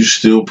 and you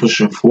still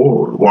pushing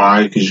forward.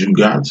 Why? Because you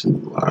got to.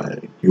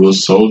 Like, you're a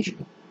soldier.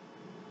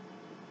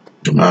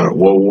 No matter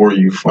what war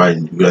you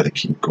fighting, you got to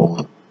keep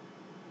going.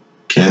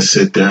 Can't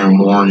sit there and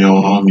mourn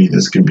your homie.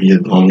 This could be a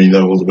homie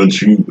that was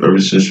with you ever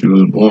since you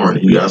was born.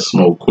 He got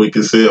smoked quick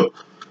as hell.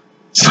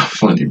 It's not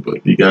funny,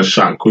 but he got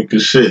shot quick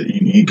as shit.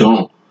 He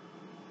gone.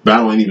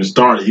 Battle ain't even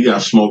started. He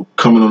got smoked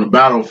coming on the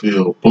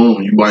battlefield.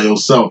 Boom, you by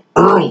yourself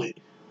early.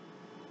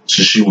 It's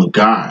just you and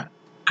God.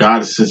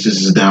 God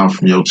is down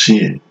from your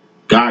chin.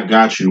 God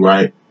got you,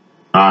 right?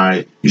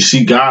 Alright. You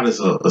see God as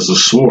a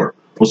sword.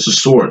 What's a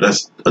sword?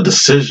 That's a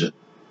decision.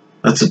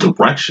 That's a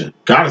direction.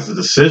 God is a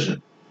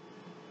decision.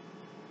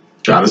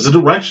 God is a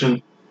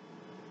direction.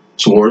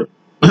 Sword.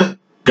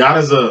 God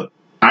is a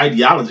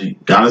ideology.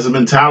 God is a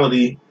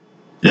mentality.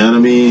 You know what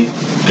I mean?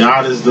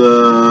 God is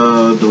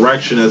the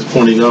direction that's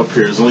pointing up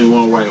here. There's only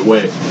one right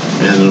way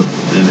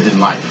in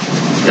life.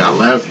 You got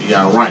left, you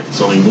got right.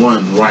 It's only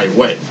one right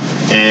way.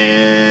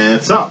 And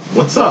it's up.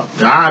 What's up?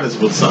 God is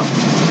what's up.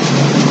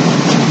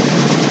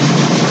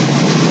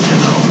 You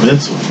know,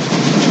 mentally.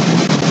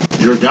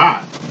 You're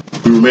God.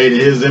 We were made in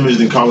His image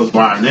and call us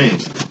by our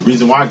names. The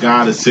reason why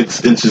God is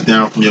 6 inches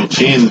down from your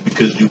chin is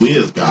because you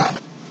is God.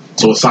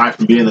 So aside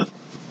from being a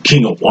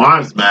King of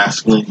Wands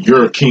masculine,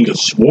 you're a King of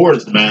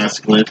Swords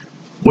masculine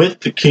with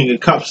the King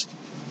of Cups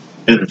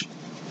energy.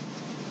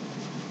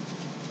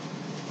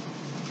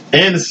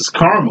 And this is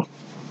karma.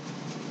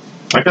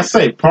 Like I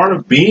say, part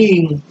of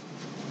being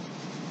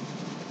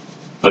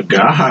a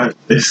god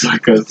is,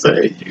 like I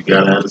say, you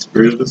gotta have the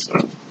spirit of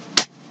discernment.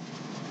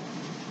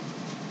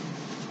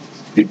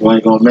 People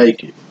ain't gonna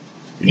make it.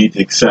 You need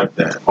to accept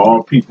that.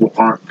 All people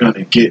aren't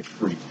gonna get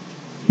free.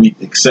 You need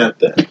to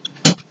accept that.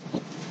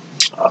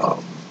 A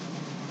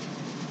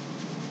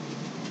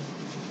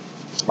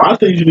lot of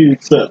things you need to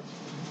accept.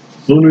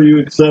 The sooner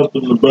you accept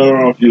them, the better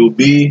off you'll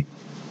be.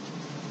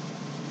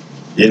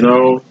 You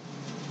know,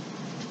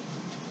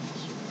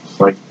 it's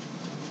like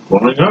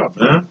growing up,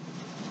 man.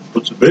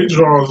 Put your big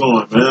drawers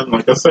on, man.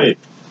 Like I say,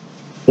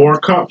 4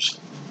 cups.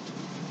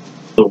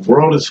 The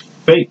world is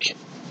fake.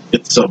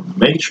 It's a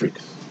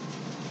matrix.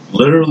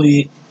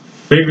 Literally,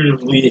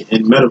 figuratively,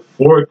 and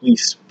metaphorically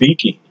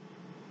speaking,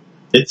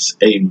 it's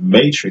a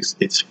matrix.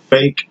 It's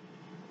fake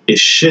as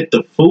shit.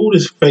 The food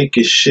is fake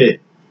as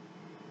shit.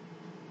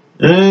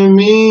 You know what I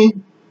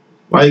mean?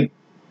 Like,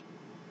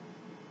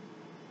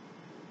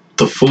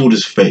 the food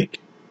is fake.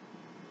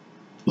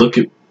 Look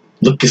at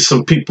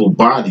some people's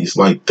bodies.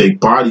 Like, their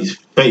bodies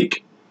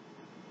fake.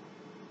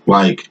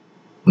 Like,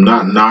 I'm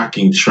not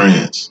knocking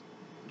trans.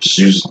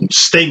 Just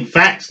stating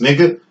facts,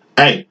 nigga.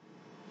 Hey,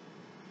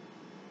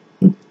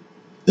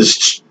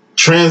 it's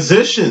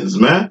transitions,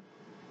 man.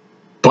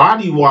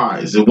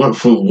 Body-wise, it went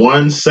from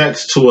one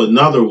sex to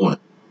another one.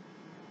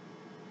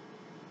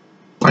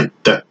 Like,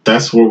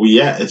 that's where we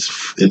at. It's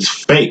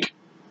fake.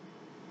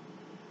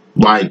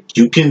 Like,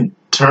 you can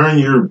turn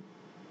your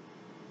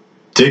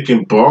dick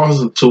and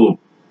balls into a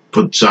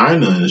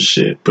vagina and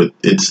shit, but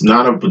it's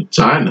not a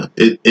vagina.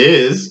 It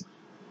is,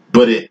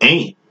 but it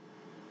ain't.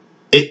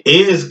 It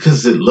is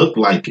because it looked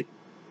like it.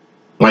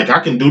 Like, I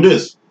can do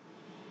this.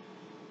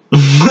 You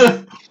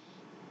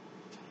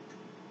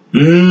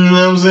know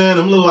what I'm saying?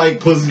 Them look like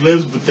pussy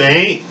lips, but they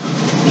ain't.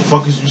 What the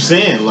fuck is you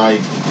saying? Like,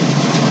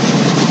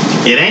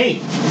 it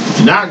ain't.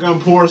 You're not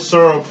gonna pour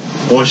syrup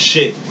on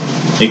shit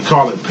and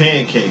call it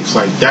pancakes.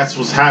 Like, that's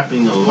what's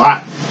happening a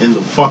lot in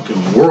the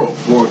fucking world.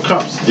 4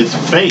 cups. It's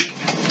fake.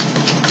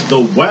 The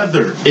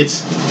weather,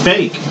 it's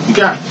fake. You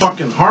got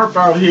fucking harp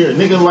out here.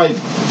 Nigga, like,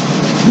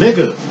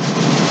 nigga.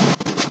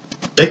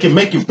 They can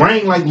make it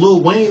rain like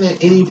Lil Wayne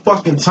at any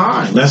fucking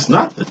time. That's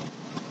nothing.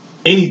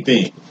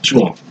 Anything. What you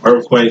want?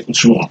 Earthquake,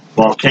 what you want?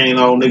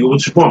 Volcano, nigga,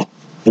 what you want?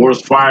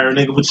 Forest fire,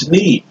 nigga, what you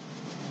need?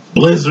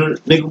 Blizzard,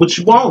 nigga, what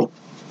you want?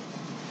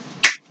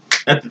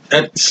 At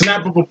the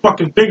snap of a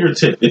fucking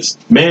fingertip. It's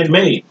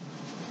man-made.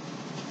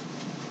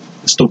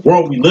 It's the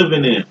world we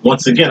living in.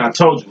 Once again, I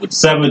told you, with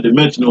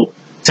 7-dimensional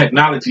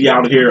technology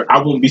out here, I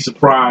wouldn't be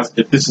surprised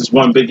if this is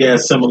one big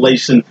ass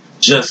simulation,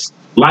 just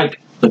like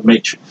the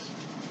Matrix.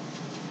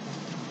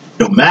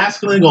 Your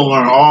masculine gonna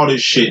learn all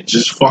this shit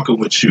just fucking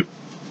with you.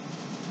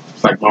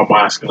 It's like my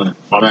masculine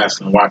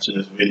watching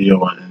this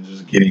video and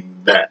just getting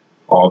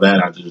all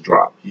that I just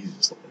dropped. He's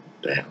just like,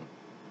 damn,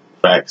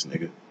 facts,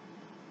 nigga.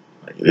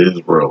 Like, it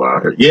is real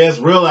out here. Yeah, it's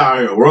real out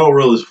here. World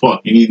real as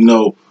fuck. You need to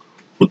know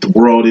what the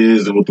world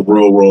is and what the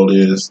real world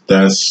is.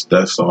 That's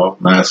all.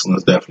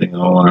 Masculine's definitely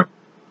gonna learn.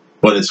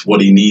 But it's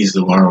what he needs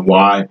to learn.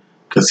 Why?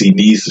 Because he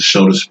needs to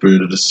show the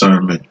spirit of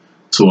discernment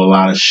to a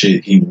lot of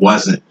shit he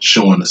wasn't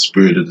showing the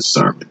spirit of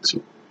discernment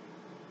to.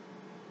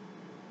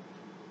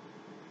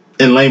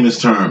 In layman's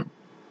term,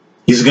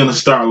 he's gonna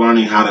start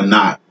learning how to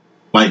not.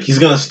 Like, he's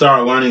gonna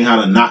start learning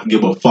how to not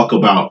give a fuck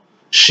about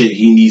shit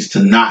he needs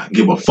to not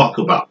give a fuck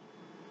about.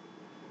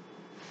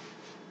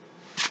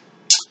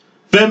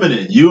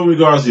 Feminine, you in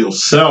regards to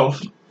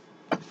yourself,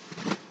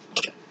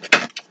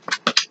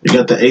 you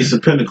got the Ace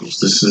of Pentacles.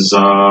 This is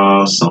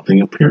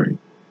something appearing.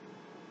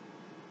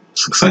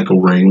 This looks like a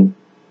ring,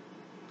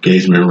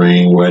 engagement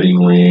ring,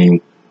 wedding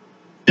ring,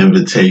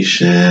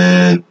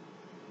 invitation.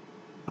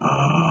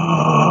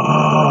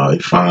 You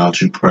find out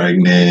you're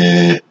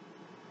pregnant.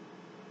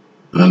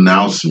 An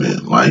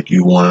announcement, like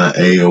you won an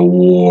A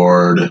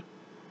award,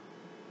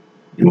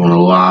 you won a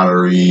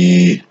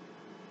lottery,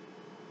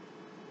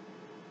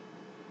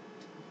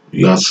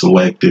 you got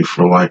selected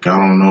for, like, I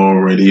don't know, a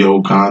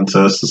radio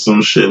contest or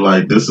some shit.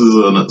 Like, this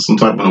is some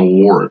type of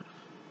award,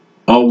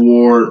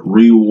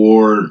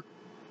 reward,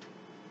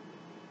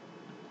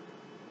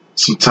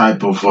 some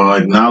type of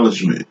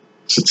acknowledgement,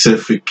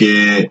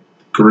 certificate,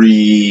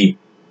 degree,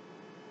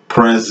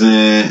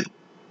 present,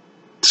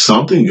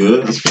 something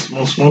good. Let's put some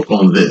more smoke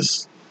on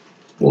this.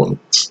 Well,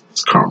 it's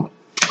karma.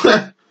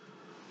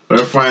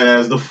 Verify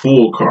as the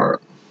Fool card.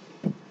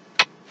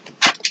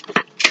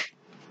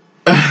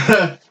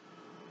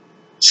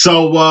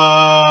 So,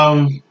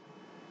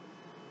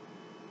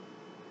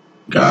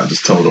 God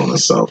just told on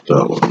himself,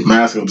 though.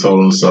 Masculine told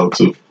on himself,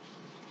 too.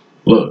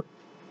 Look.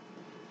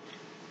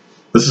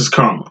 This is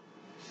karma.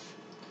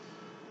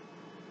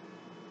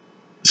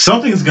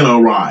 Something's going to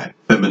arrive,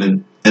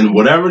 feminine. And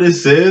whatever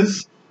this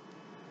is,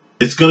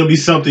 it's going to be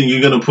something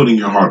you're going to put in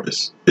your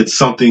harvest. It's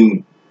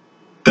something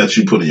that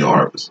you put in your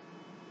harvest.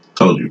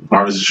 Told you.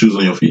 Harvest is shoes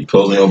on your feet,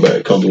 clothes on your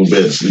back, comfortable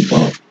bed, sleep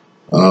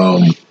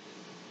on.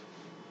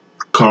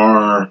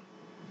 Car,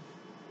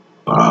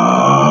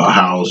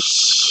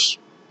 house,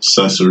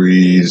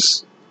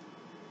 accessories,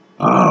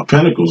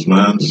 pentacles,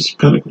 man. Just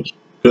pentacles.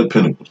 Good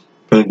pentacles.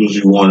 Pentacles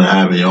you want to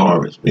have in your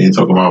harvest. We ain't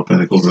talking about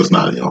pentacles that's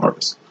not in your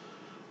harvest.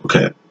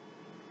 Okay.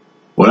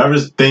 Whatever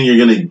thing you're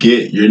going to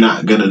get, you're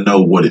not going to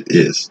know what it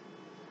is.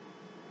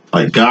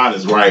 Like, God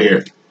is right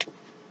here.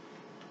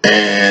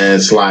 And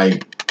it's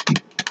like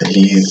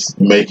he's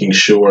making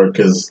sure,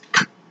 because,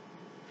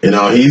 you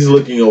know, he's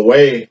looking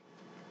away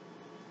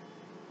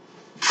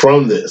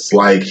from this.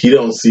 Like, he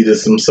don't see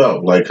this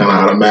himself. Like, kind of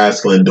how the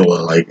masculine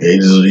doing. Like, he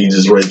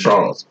just Ray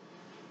Charles.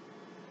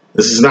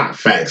 This is not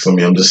facts. I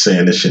mean, I'm just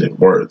saying this shit in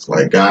words.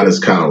 Like, God is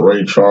kind of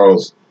Ray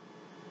Charles.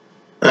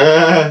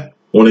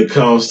 When it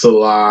comes to,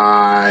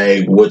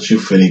 like, what you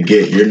finna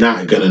get, you're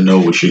not going to know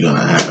what you're going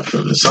to have.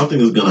 Something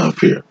is going to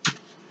appear.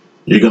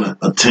 You're going to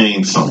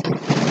attain something.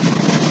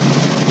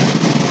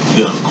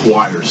 You're going to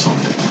acquire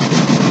something.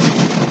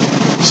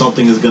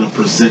 Something is going to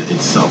present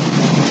itself.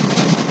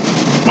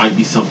 Might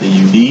be something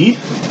you need.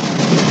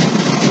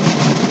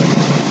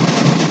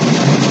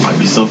 Might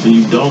be something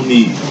you don't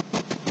need.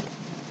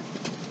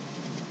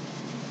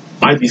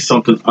 Might be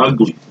something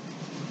ugly.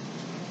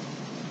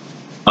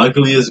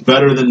 Ugly is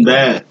better than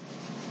bad.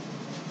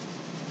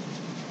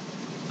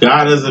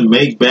 God doesn't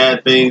make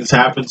bad things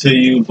happen to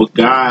you, but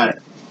God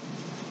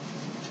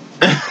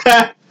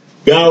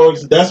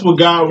works. That's what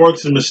God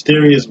works in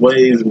mysterious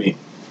ways.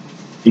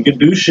 He can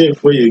do shit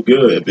for your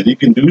good, but he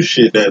can do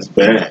shit that's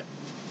bad.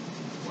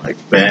 Like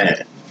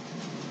bad.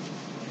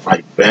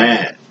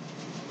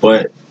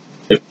 But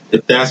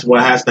if that's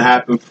what has to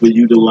happen for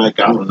you to, like,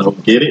 I don't know,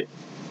 get it,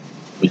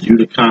 for you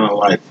to kind of,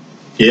 like,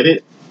 get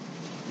it,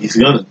 he's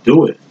gonna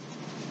do it.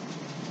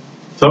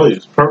 I tell you,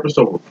 it's purpose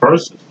over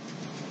person.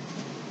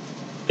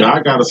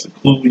 God gotta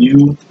seclude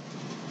you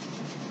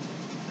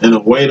in a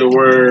way to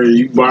where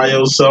you by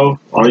yourself.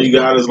 All you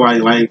got is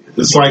like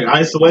it's like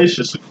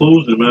isolation,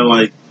 seclusion, man.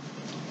 Like,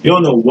 you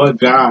don't know what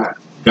God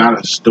got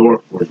in store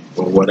for you,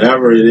 but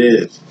whatever it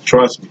is,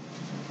 trust me,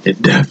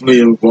 it definitely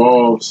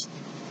involves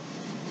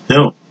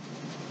him.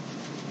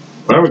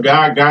 Whatever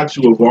God got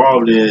you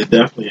involved in, it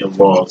definitely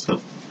involves him.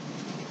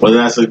 Whether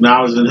that's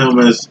acknowledging him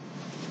as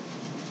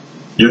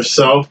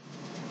yourself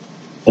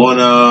on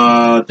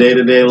a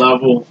day-to-day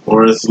level,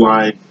 or it's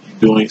like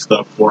doing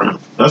stuff for him.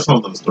 That's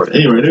another story.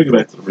 Anyway, let me get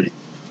back to the read.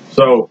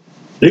 So,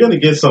 you're going to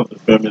get something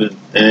feminine,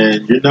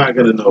 and you're not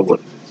going to know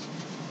what it is.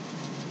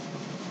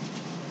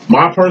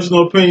 My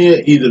personal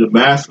opinion, either the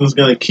masculine's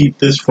going to keep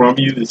this from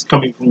you, it's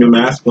coming from your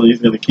masculine, he's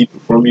going to keep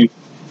it from you,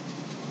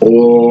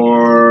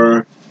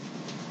 or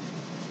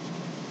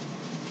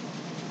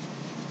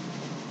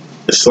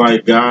It's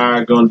like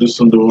God gonna do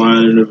some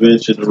divine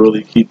intervention to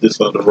really keep this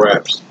under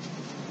wraps.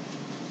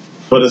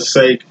 For the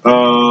sake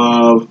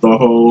of the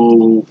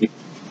whole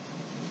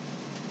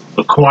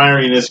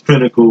acquiring this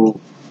pinnacle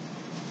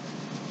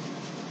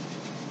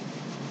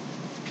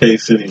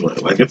case anyway.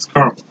 Like, it's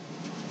karma.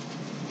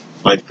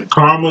 Like, the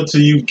karma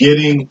to you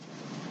getting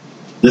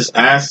this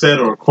asset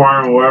or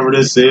acquiring whatever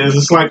this is,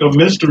 it's like a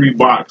mystery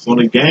box on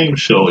a game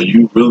show.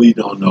 You really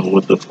don't know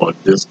what the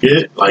fuck this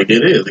get. Like,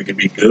 it is. It can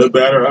be good,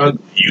 bad, or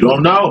ugly. You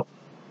don't know.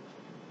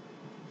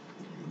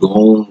 You're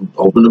gonna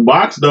open the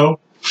box though.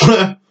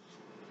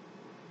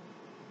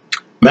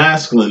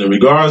 Masculine, in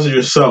regards to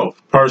yourself,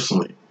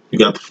 personally, you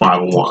got the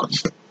Five of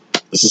Wands.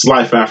 This is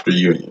life after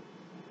union.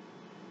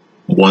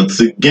 Once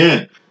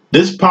again,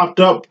 this popped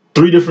up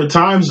 3 different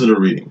times in the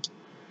reading.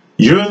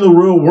 You're in the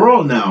real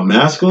world now,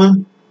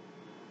 masculine.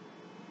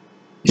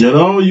 You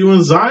know, you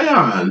in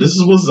Zion. This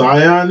is what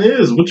Zion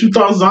is. What you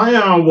thought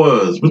Zion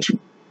was? What you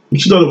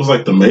thought it was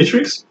like the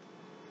Matrix?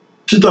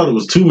 You thought it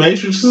was 2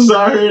 Matrixes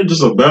out here?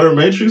 Just a better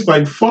Matrix?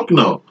 Like, fuck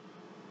no.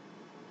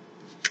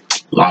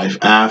 Life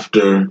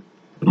after.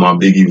 My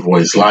Biggie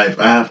voice. Life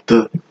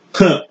after.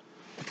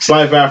 It's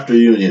life after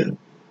union.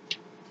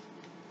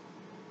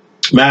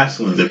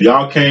 Masculines, if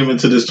y'all came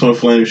into this twin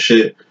flame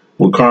shit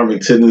with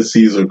karmic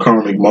tendencies or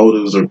karmic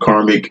motives or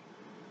karmic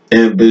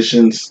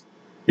ambitions,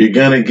 you're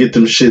gonna get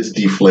them shits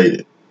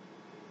deflated.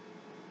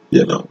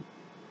 You know.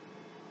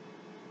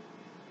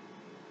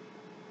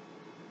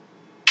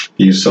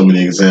 Use so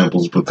many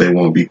examples, but they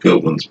won't be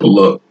good ones. But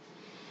look.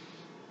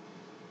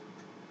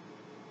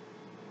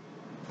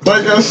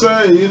 Like I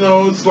say, you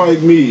know, it's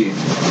like me.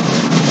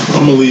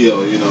 I'm a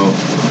Leo, you know.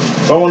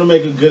 If I want to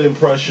make a good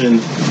impression,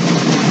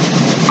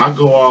 I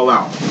go all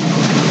out.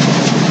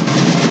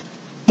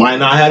 Might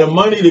not have the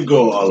money to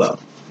go all out,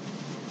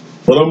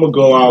 but I'm going to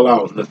go all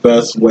out in the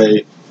best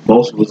way,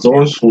 most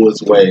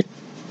resourcefulest way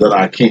that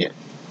I can.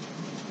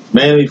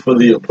 Mainly for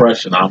the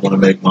oppression. I want to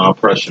make my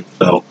oppression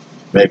felt,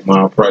 make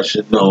my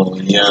oppression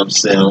known, you know what I'm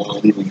saying? I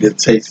want to leave a good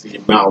taste in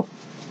your mouth.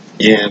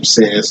 You know what I'm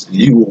saying? So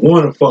you will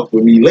want to fuck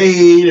with me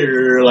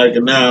later, like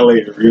an hour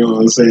later, you know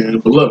what I'm saying?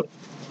 But look,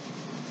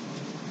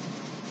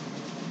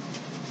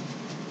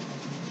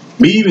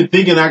 me even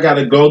thinking I got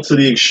to go to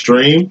the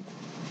extreme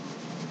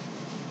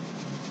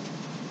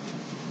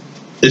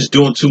is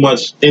doing too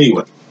much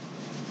anyway.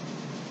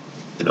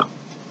 You know?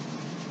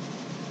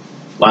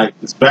 Like,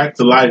 it's back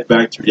to life,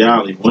 back to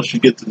reality. Once you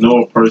get to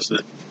know a person,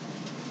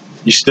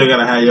 you still got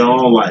to have your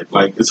own life.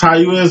 Like, it's how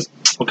you is.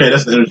 Okay,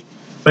 that's the energy.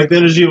 Like the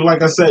energy of,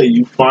 like I say,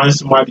 you find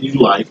somebody you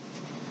like,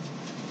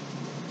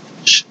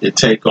 it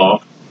take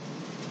off,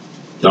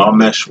 y'all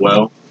mesh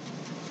well,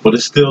 but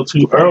it's still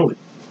too early.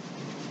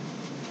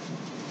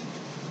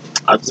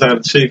 I just had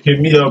a chick hit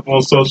me up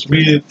on social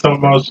media talking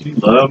about she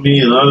love me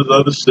and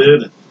other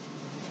shit, and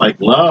like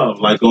love,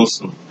 like on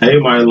some, hey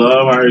my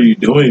love, how are you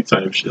doing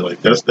type shit.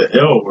 Like, that's the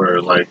L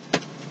word. Like,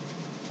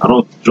 I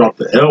don't drop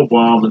the L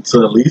bomb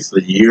until at least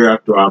a year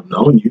after I've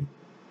known you,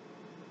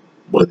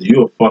 whether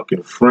you a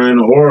fucking friend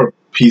or a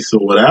piece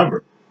of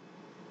whatever.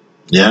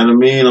 You know what I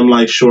mean? I'm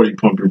like, shorty,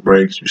 pump your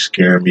brakes. You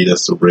scare me.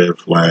 That's a red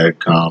flag.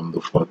 Calm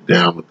the fuck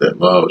down with that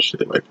love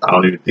shit. Like, I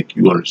don't even think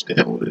you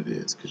understand what it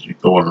is because you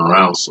throwing it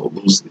around so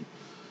loosely.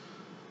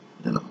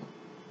 You know?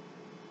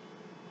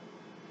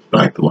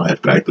 Back to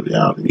life, back to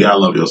reality. You gotta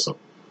love yourself.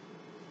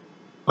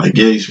 Like,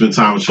 yeah, you spend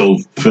time with your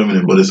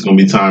feminine, but it's gonna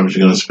be times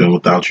you're gonna spend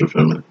without your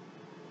feminine.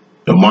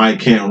 Your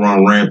mind can't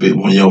run rampant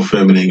when your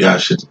feminine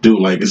got shit to do.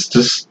 Like, it's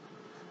just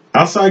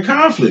outside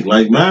conflict.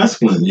 Like,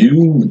 masculine,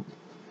 you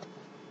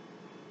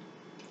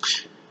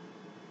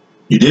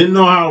didn't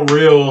know how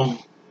real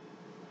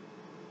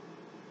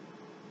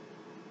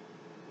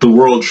the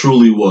world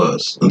truly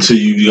was until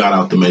you got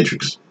out the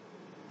matrix.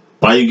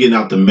 While you're getting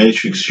out the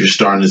matrix, you're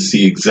starting to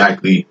see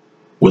exactly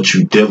what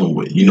you're dealing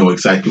with. You know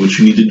exactly what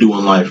you need to do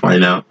in life right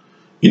now.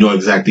 You know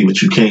exactly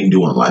what you can't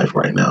do in life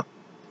right now.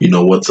 You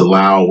know what's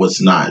allowed, what's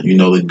not. You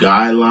know the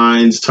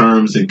guidelines,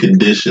 terms, and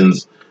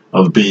conditions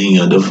of being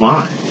a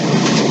divine.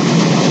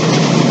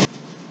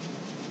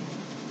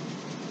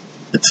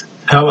 It's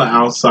hella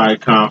outside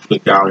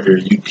conflict out here.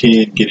 You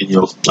can't get in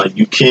your, like,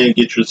 you can't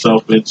get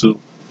yourself into,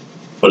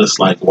 but it's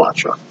like,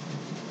 watch out.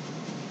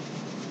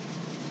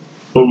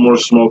 Put more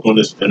smoke on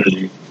this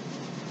energy.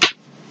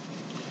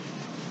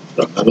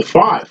 Another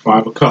 5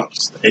 of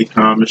Cups. The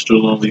Akon,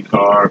 Mr. Lonely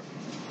card.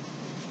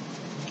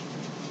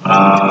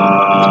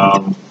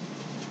 I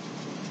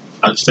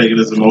just take it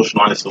as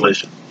emotional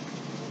isolation.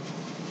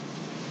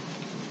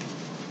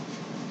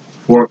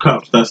 4 of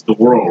Cups. That's the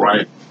world,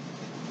 right?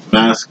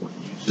 Masculine.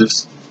 You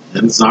just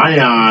in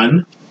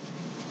Zion.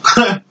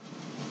 4 of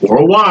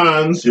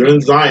Wands. You're in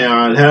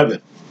Zion,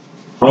 heaven,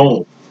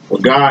 home.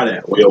 Where God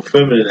at? Where your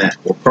feminine at?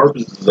 Where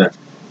purpose is at?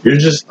 You're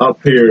just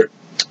up here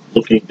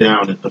looking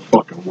down at the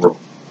fucking world.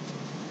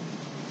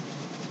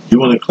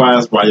 You in a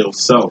class by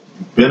yourself.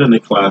 You've been in a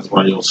class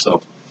by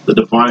yourself. The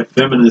divine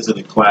feminine is in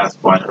a class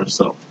by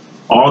herself.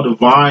 All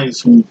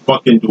divines who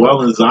fucking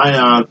dwell in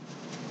Zion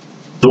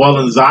Dwell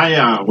in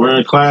Zion. We're in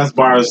a class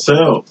by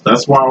ourselves.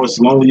 That's why it's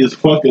lonely as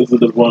fuck as the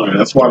divine.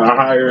 That's why the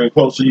higher and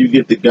closer you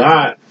get to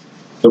God,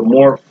 the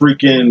more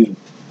freaking...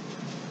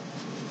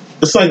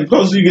 It's like the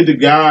closer you get to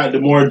God,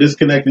 the more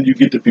disconnected you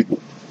get to people.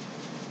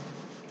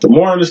 The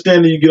more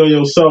understanding you get on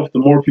yourself, the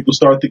more people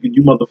start thinking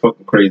you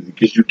motherfucking crazy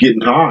because you're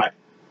getting high.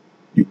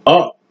 You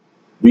up.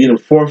 We in a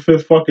fourth,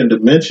 fifth fucking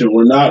dimension.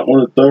 We're not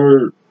on a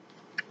third.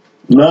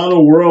 We're not in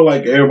a world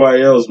like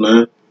everybody else,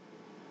 man.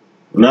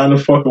 We're not in a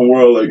fucking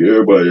world like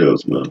everybody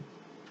else, man.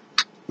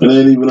 It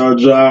ain't even our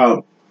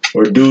job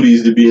or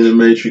duties to be in the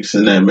matrix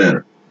in that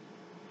manner.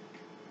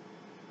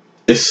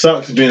 It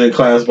sucks being in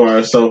class by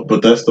ourselves,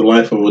 but that's the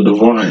life of a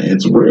divine.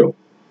 It's real.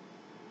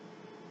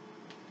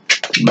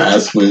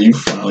 That's when you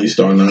finally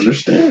starting to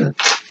understand.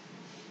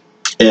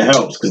 It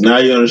helps, because now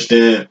you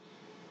understand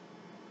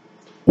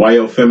why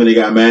your feminine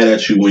got mad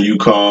at you when you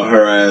called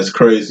her ass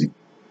crazy.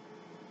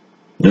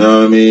 You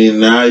know what I mean?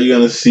 Now you're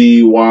going to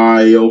see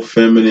why your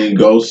feminine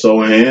goes so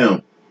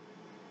ham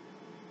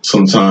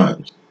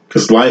sometimes.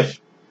 Because life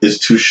is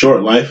too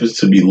short. Life is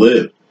to be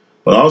lived.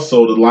 But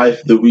also the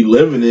life that we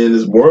living in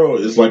this world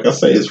is, like I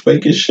say, it's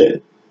fake as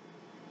shit.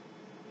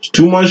 There's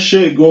too much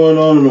shit going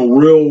on in the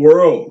real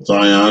world,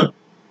 Zion.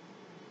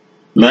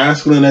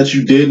 Masculine that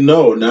you didn't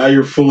know. Now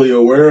you're fully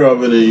aware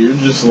of it and you're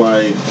just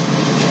like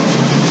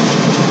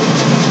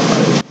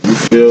you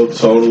feel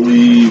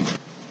totally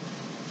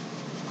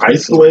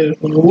isolated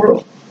from the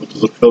world, which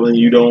is a feeling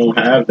you don't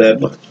have that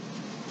much.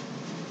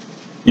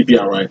 You'd be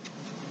alright.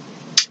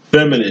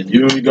 Feminine,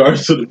 you in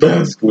regards to the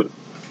masculine.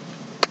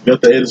 You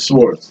got the Eight of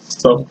Swords,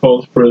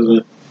 self-imposed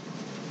prison,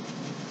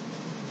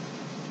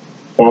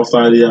 false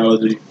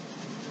ideology,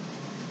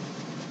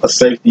 a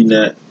safety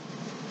net,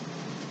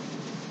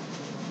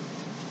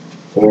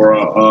 or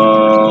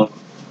a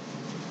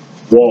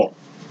wall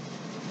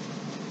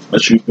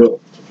that you built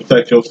to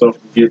protect yourself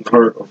from getting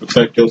hurt or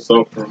protect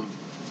yourself from,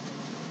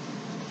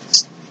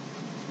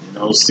 you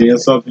know, seeing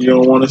something you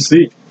don't want to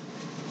see.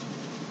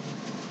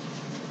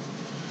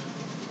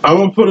 I'm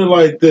going to put it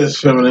like this,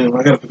 feminine.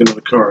 I got to pick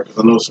another card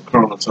because I know some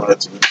karma tied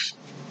to this.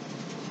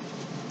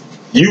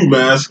 You,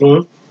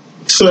 masculine.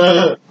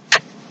 So,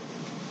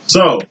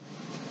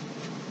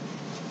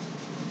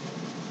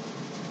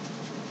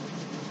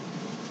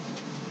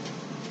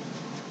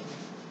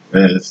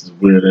 man, this is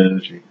weird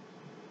energy.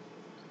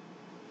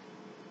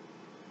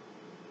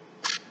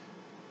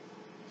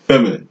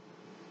 Feminine.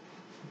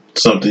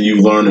 Something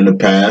you learned in the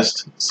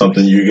past,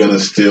 something you're going to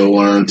still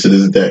learn to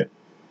this day.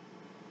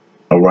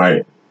 All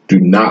right? Do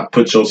not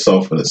put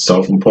yourself in a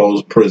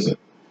self-imposed prison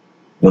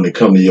when it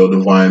comes to your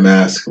divine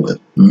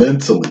masculine.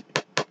 Mentally.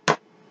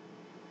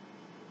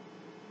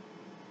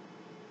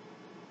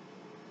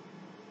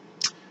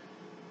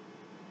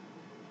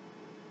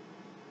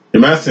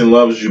 Your masculine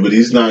loves you, but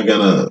he's not going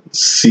to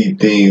see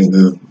things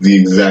the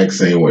exact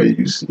same way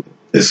you see it.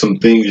 There's some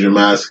things your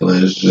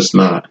masculine is just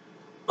not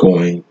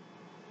going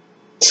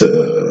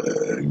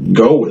to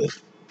go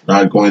with,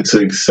 not going to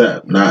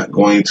accept, not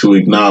going to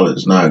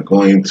acknowledge, not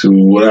going to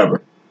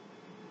whatever.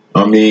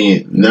 I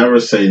mean,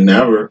 never say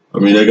never. I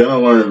mean, they're going to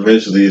learn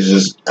eventually. It's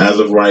just, as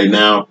of right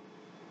now,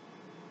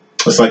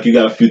 it's like you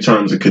got a few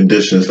terms and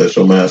conditions that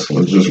your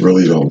masculine just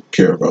really don't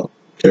care for.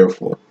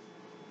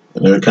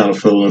 And they're kind of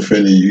feeling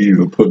offended you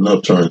even putting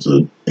up terms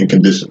and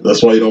conditions.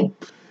 That's why you don't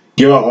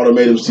give out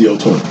ultimatums to your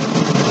twin.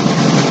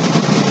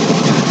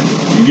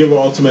 You give an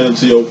ultimatum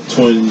to your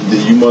twin,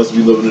 then you must be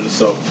living in a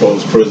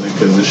self-imposed prison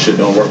because this shit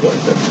don't work like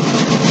that.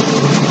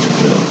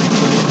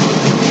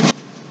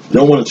 You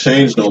don't want to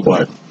change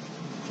nobody.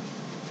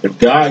 If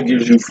God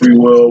gives you free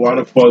will, why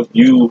the fuck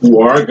you,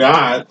 who are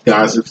God,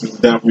 sits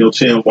down from your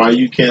chin, why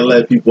you can't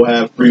let people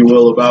have free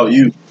will about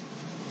you?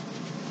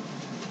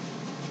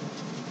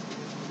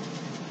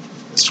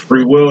 It's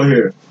free will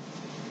here.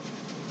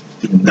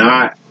 Do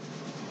not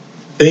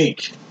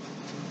think,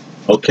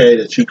 okay,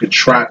 that you could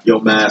trap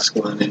your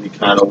masculine in any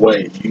kind of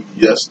way. You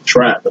just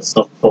trap at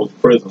some post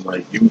prison,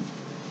 like you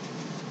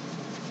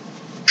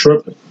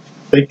tripping,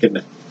 thinking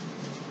that.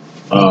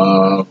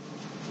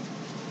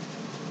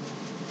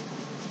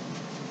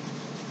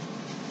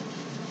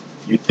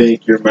 You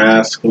think your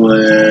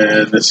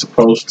masculine is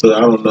supposed to, I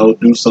don't know,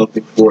 do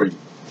something for you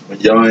when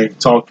y'all ain't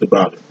talked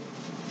about it,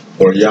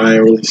 or y'all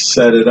ain't really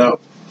set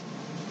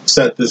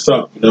this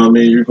up. You know what I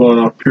mean? You're going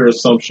off pure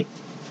assumption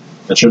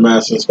that your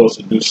masculine is supposed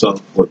to do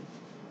something for you,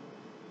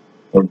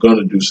 or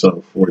gonna do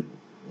something for you.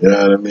 You know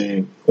what I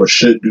mean? Or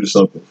should do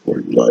something for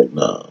you. Like,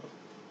 nah.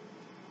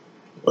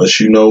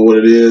 Unless you know what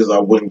it is, I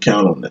wouldn't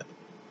count on that.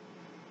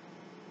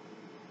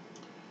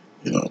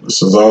 You know,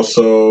 this is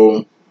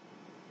also,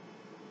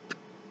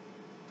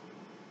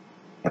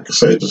 like I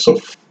say, just a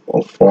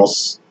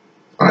false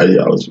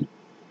ideology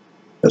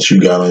that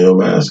you got on your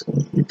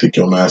masculine. You think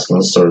your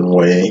masculine a certain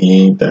way, and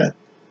he ain't that.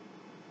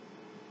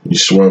 You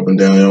swear up and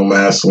down your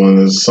masculine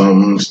is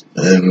something,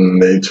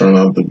 and they turn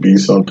out to be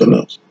something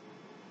else.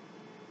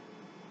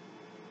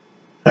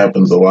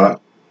 Happens a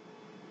lot.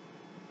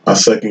 I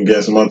second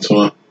guess my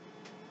twin.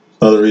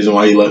 Another reason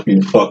why he left me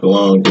the fuck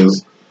alone,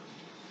 because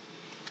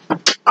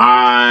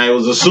I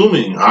was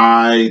assuming.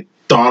 I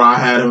thought I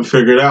had him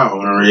figured out.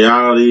 When in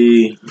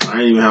reality, I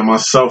didn't even have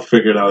myself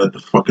figured out at the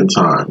fucking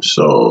time.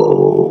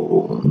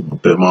 So, I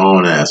bit my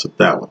own ass with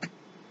that one.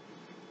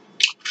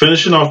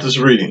 Finishing off this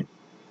reading.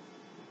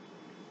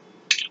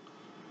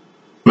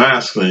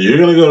 Masculine, you're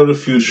going to go to the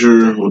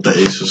future with the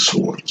Ace of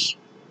Swords.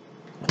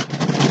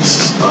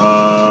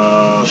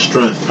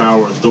 Strength,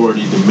 power,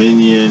 authority,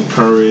 dominion,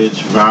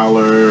 courage,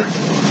 valor.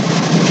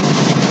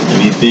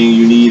 Anything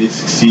you need to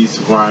succeed,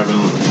 survive,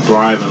 and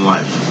thrive in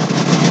life.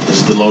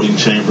 This is the loading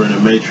chamber in the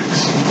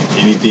Matrix.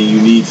 Anything you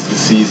need to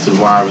succeed,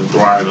 survive, and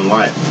thrive in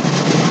life.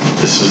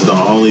 This is the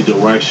only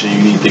direction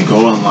you need to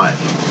go in life.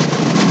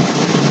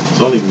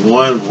 It's only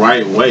one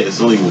right way.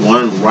 It's only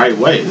one right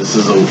way. This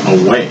is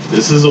a way.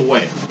 This is a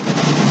way.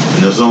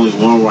 And there's only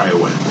one right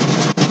way.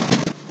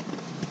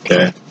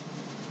 Okay?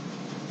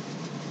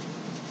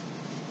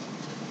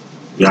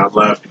 You got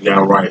left, you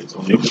got right. It's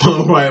only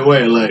one right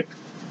way. Like,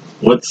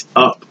 what's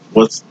up?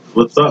 What's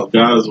up,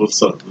 guys?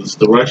 What's up? This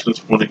direction is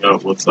pointing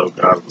up. What's up,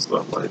 guys? What's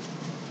up? Like,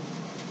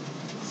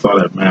 that's all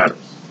that matters.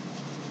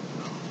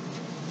 You know,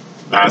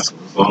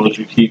 masculine. As long as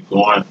you keep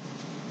going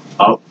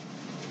up,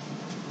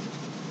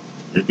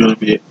 you're gonna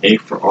be an A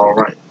for all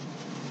right.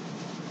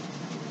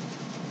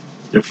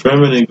 Your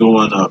feminine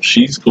going up.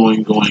 She's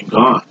going,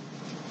 gone.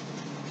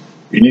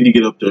 You need to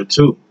get up there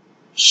too.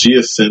 She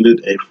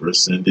ascended, A for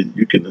ascended.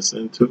 You can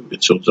ascend too.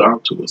 It's your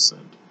job to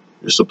ascend.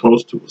 You're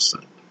supposed to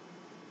ascend.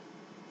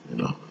 You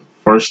know,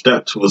 first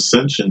step to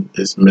ascension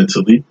is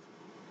mentally.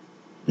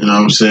 You know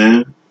what I'm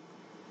saying?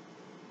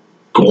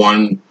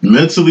 Going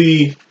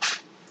mentally,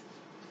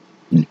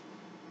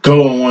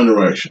 go in one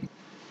direction.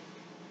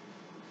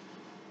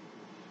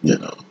 You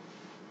know,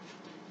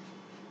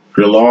 if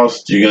you're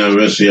lost, you're gonna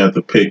eventually have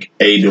to pick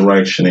a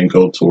direction and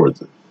go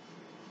towards it.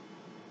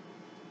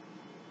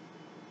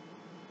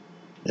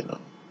 You know,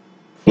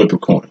 flip a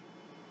coin.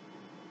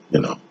 You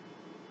know,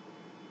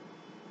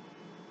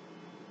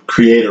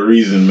 create a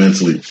reason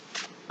mentally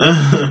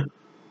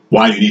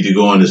why you need to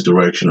go in this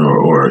direction,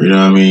 or you know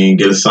what I mean,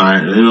 get a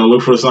sign. You know,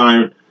 look for a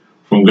sign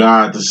from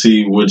God to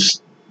see which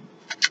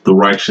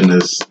direction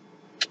is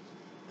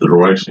the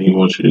direction He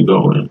wants you to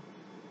go in.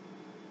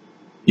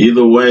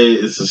 Either way,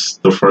 it's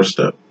just the first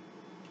step.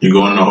 You're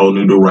going in a whole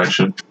new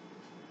direction,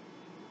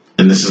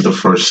 and this is the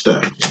first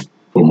step.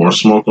 Put more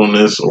smoke on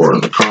this, or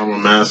in the Karma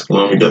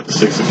Masculine, we got the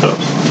Six of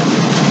Cups.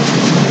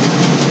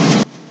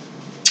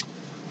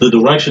 The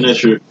direction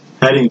that you're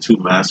heading to,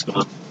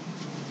 Masculine,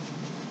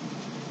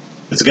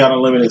 it's got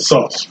unlimited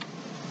sauce.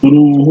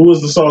 Who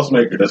is the sauce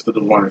maker? That's the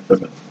divine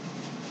feminine.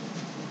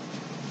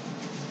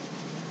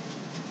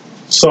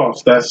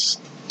 Sauce, that's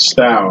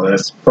style,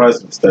 that's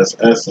presence, that's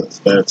essence,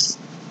 that's,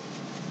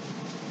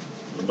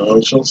 you know,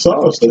 it's your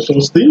sauce, that's your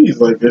steez.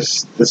 Like,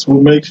 this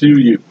what makes you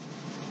you.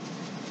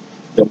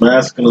 The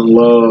masculine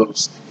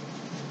loves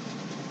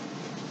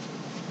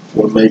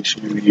what makes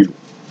you you. You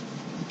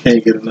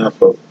can't get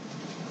enough of it.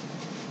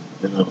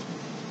 You know.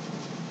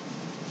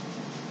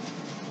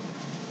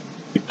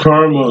 The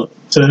karma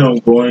to him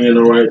going in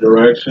the right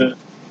direction,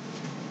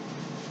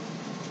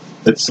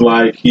 it's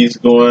like he's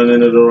going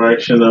in the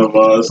direction of,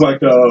 it's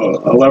like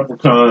a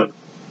leprechaun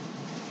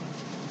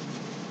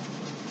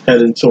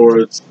heading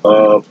towards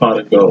pot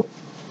of gold.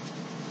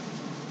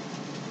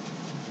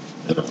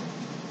 You know,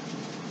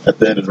 at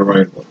the end of the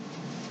rainbow.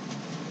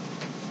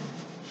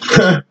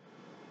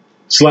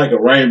 It's like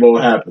a rainbow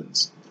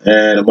happens,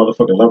 and a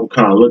motherfucking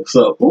leprechaun looks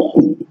up.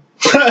 Ooh.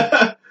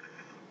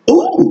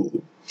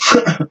 Ooh.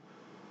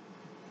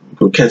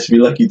 Go catch me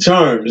Lucky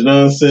Charms, you know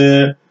what I'm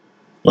saying?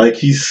 Like,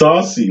 he's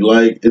saucy.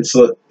 Like, it's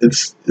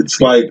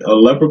like a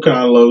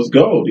leprechaun loves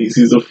gold. He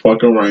sees a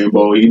fucking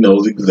rainbow. He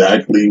knows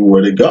exactly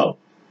where to go.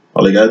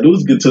 All they gotta do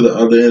is get to the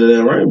other end of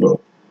that rainbow.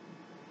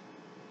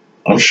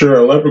 I'm sure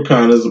a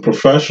leprechaun is a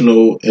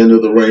professional end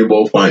of the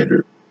rainbow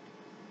finder.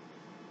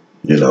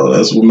 You know,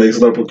 that's what makes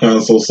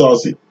leprechauns so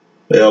saucy.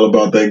 They all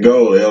about that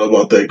gold. They all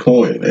about that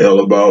coin. They all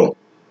about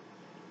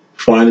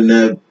finding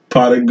that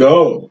pot of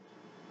gold.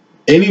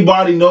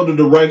 Anybody know the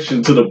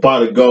direction to the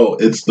pot of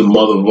gold? It's the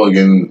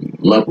motherfucking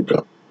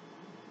leprechaun.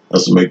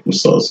 That's what makes them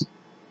saucy.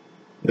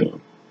 You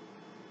know,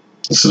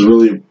 this is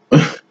really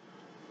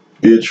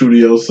being true to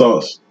your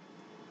sauce.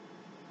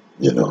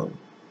 You know,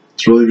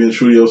 it's really being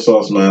true to your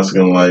sauce,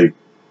 masculine. Like,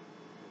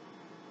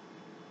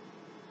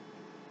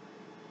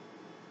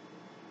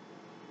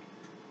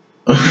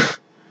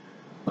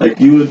 like,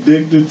 you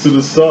addicted to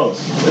the sauce.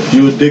 If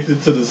you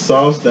addicted to the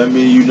sauce, that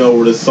means you know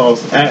where the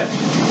sauce at.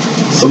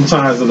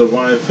 Sometimes the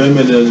divine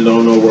feminine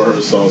don't know where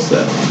her sauce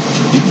at.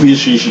 You can be a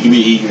she can be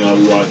eating all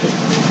you rocking.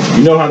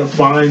 You know how to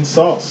find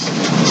sauce.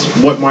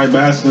 It's what my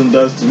masculine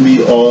does to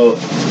me all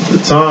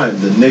the time.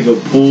 The nigga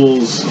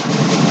pulls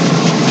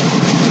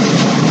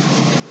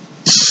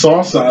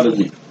sauce out of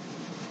me.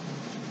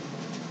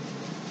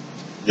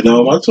 You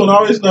know, my twin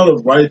always know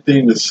the right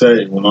thing to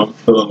say when I'm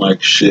feeling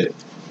like shit.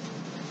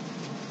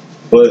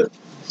 But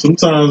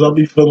sometimes I'll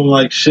be feeling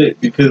like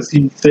shit because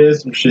he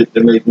says some shit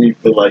that make me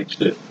feel like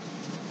shit.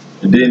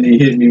 And then he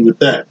hit me with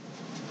that.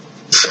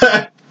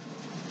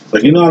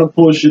 Like, you know how to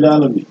pull shit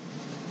out of me.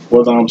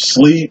 Whether I'm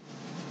asleep,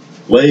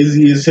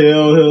 lazy as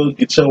hell, he'll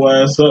get your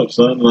ass up,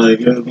 son. Like,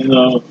 you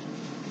know,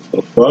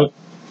 the fuck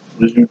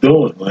is you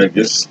doing? Like,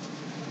 it's,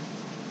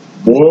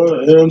 boy,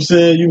 you know what I'm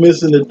saying? You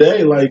missing the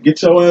day. Like,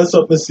 get your ass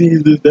up and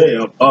seize this day.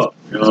 I'm up,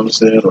 you know what I'm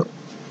saying? Or,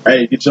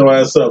 hey, get your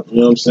ass up, you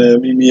know what I'm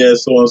saying? Meet me at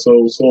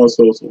so-and-so,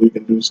 so-and-so, so we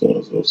can do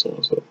so-and-so,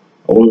 so-and-so.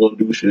 I wasn't going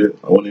to do shit.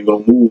 I wasn't even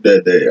going to move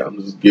that day.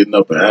 I'm just getting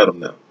up and at them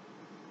now.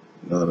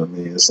 You know what I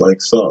mean? It's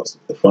like sauce.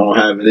 If I don't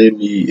have it in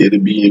me, it'll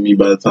be in me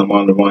by the time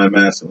I'm divine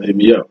masculine hit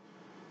me up.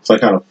 It's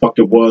like how the fuck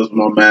it was when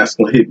my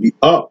masculine hit me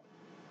up.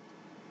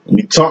 When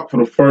we talked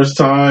for the first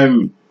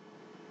time,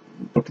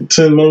 fucking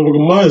 10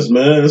 months,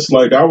 man. It's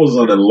like I was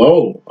at a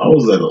low. I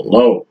was at a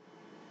low.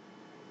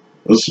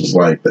 This was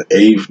like the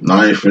 8th,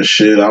 9th and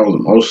shit. I was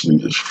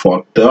emotionally just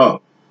fucked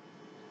up.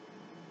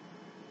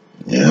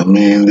 Yeah, I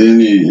mean, then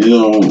you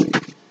know,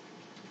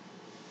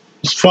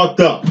 it's fucked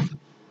up.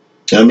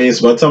 I mean,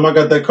 so by the time I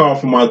got that call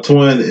from my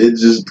twin, it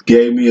just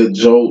gave me a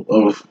jolt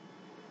of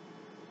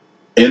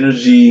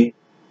energy.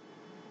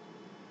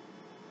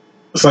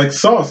 It's like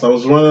sauce. I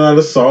was running out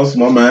of sauce.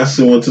 My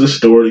master went to the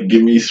store to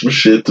give me some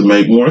shit to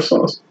make more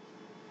sauce.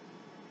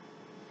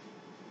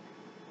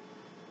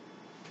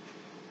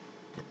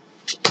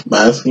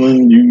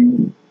 Masculine,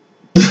 you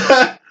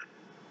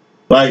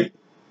like,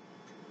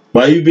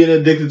 why you being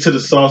addicted to the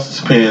sauce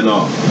is paying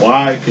off.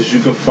 Why? Because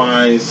you can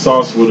find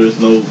sauce where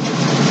there's no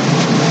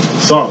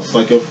sauce.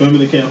 Like your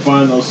feminine can't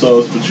find no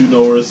sauce, but you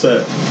know where it's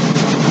at.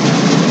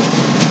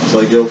 It's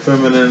like your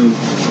feminine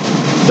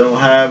don't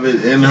have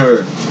it in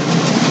her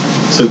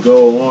to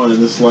go on,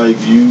 and it's like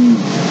you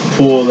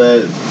pull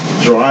that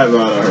drive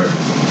out of her.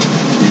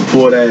 You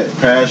pull that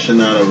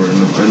passion out of her,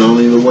 and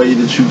only the way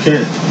that you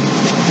can.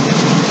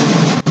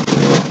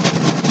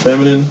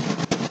 Feminine,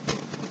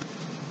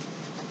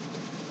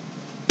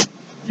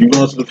 you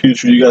go into the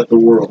future, you got the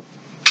world.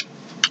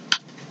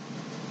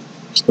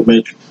 It's the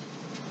matrix.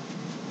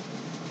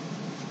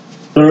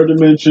 Third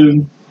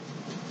dimension,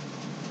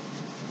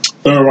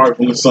 third right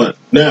from the sun.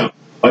 Now,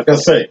 like I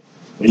say,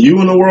 when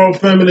you in the world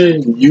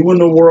feminine, you in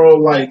the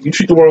world like, you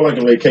treat the world like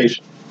a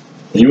vacation.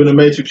 When you in the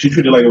matrix, you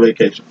treat it like a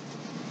vacation.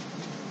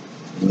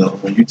 You know,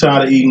 when you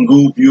tired of eating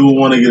goop, you'll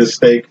want to get a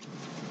steak.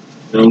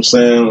 You know what I'm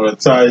saying? Or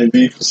Italian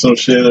beef or some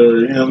shit, or,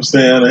 you know what I'm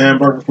saying, a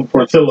hamburger from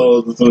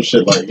Portillo's or some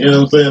shit, like, you know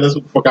what I'm saying? That's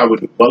what the fuck I would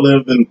do. If I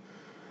lived in,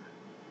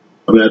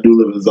 I mean, I do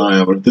live in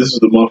Zion, but if this is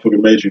the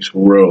motherfucking Matrix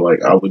for real,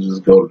 like, I would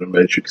just go to the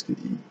Matrix to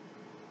eat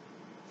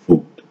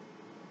food.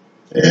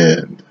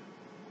 And,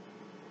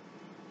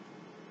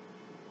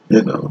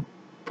 you know,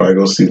 probably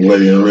go see the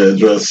lady in a red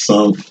dress,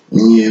 some,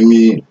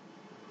 me,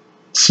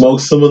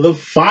 smoke some of the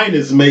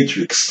finest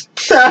Matrix.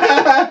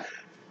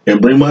 And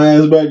bring my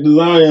ass back to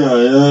Zion, you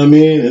know what I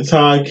mean? It's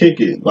how I kick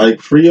it. Like,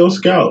 free your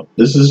scalp.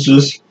 This is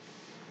just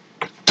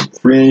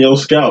freeing your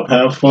scalp.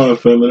 Have fun,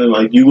 feminine.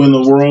 Like, you in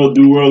the world,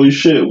 do worldly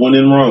shit. When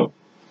in Rome.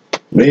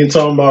 We ain't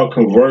talking about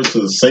convert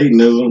to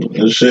Satanism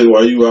and shit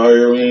while you out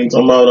here. We ain't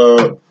talking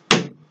about,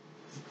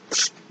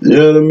 you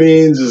know what I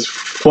mean? Just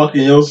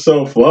fucking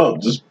yourself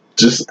up.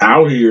 Just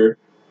out here.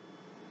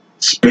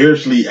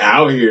 Spiritually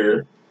out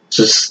here.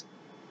 Just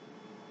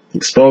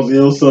exposing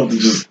yourself to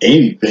just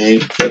anything.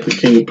 Got the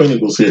King of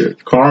Pentacles here.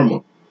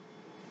 Karma.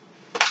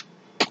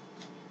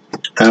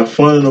 Have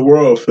fun in the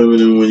world,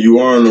 feminine, when you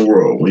are in the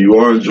world. When you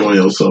are enjoying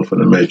yourself in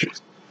the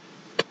Matrix.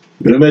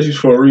 You're in the Matrix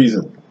for a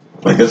reason.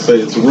 Like I say,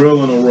 it's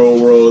real in the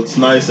real world. It's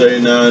nice every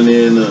now and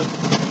then to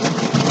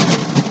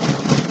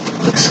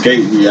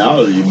escape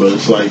reality, but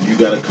it's like you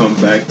gotta come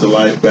back to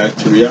life, back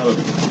to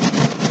reality.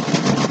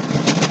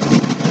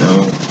 You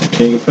know,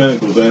 King of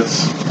Pentacles,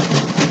 that's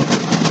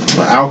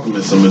an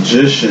alchemist, a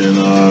magician,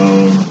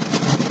 a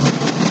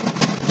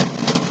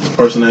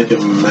person that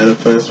can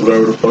manifest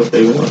whatever the fuck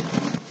they want.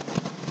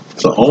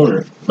 It's an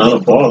owner, not a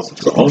boss,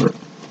 it's an owner.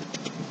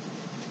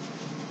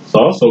 It's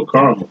also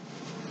karma.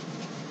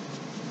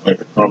 Like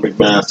a karmic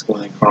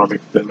masculine, karmic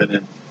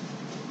feminine,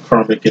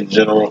 karmic in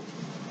general.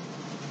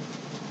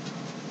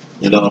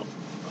 You know,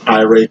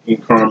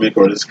 high-ranking karmic,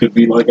 or this could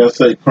be, like I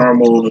say,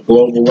 karma on a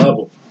global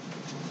level.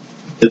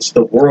 It's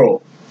the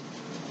world.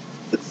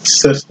 It's the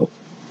system.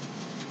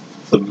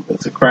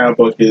 It's a crab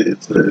bucket.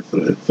 It's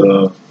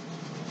a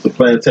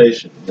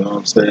plantation. You know what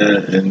I'm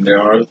saying? And there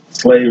are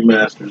slave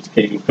masters,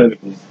 King of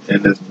Pentacles,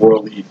 in this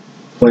worldly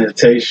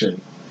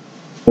plantation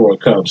for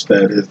cups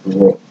that is the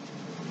world.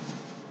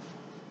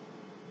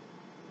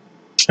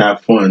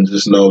 Have fun.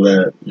 Just know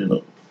that, you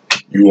know,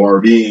 you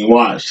are being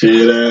watched.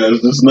 Hear that?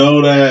 Just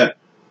know that,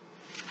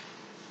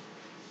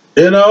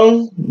 you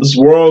know, this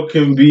world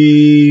can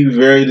be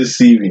very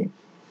deceiving.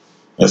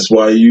 That's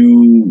why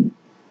you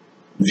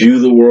view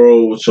the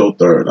world with your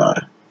third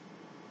eye.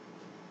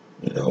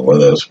 You know,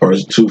 whether it's a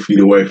person 2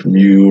 feet away from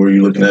you or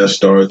you're looking at a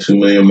star 2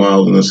 million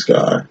miles in the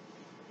sky.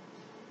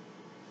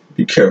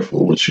 Be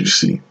careful what you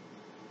see.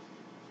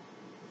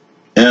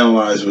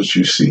 Analyze what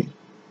you see.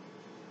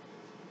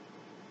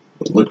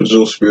 Look with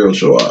your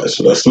spiritual eyes.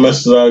 So that's the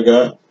message I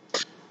got.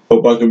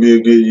 Hope I can be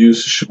a good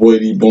use. It's your boy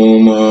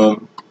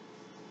D.Boom.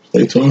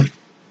 Stay tuned.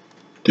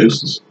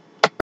 Deuces.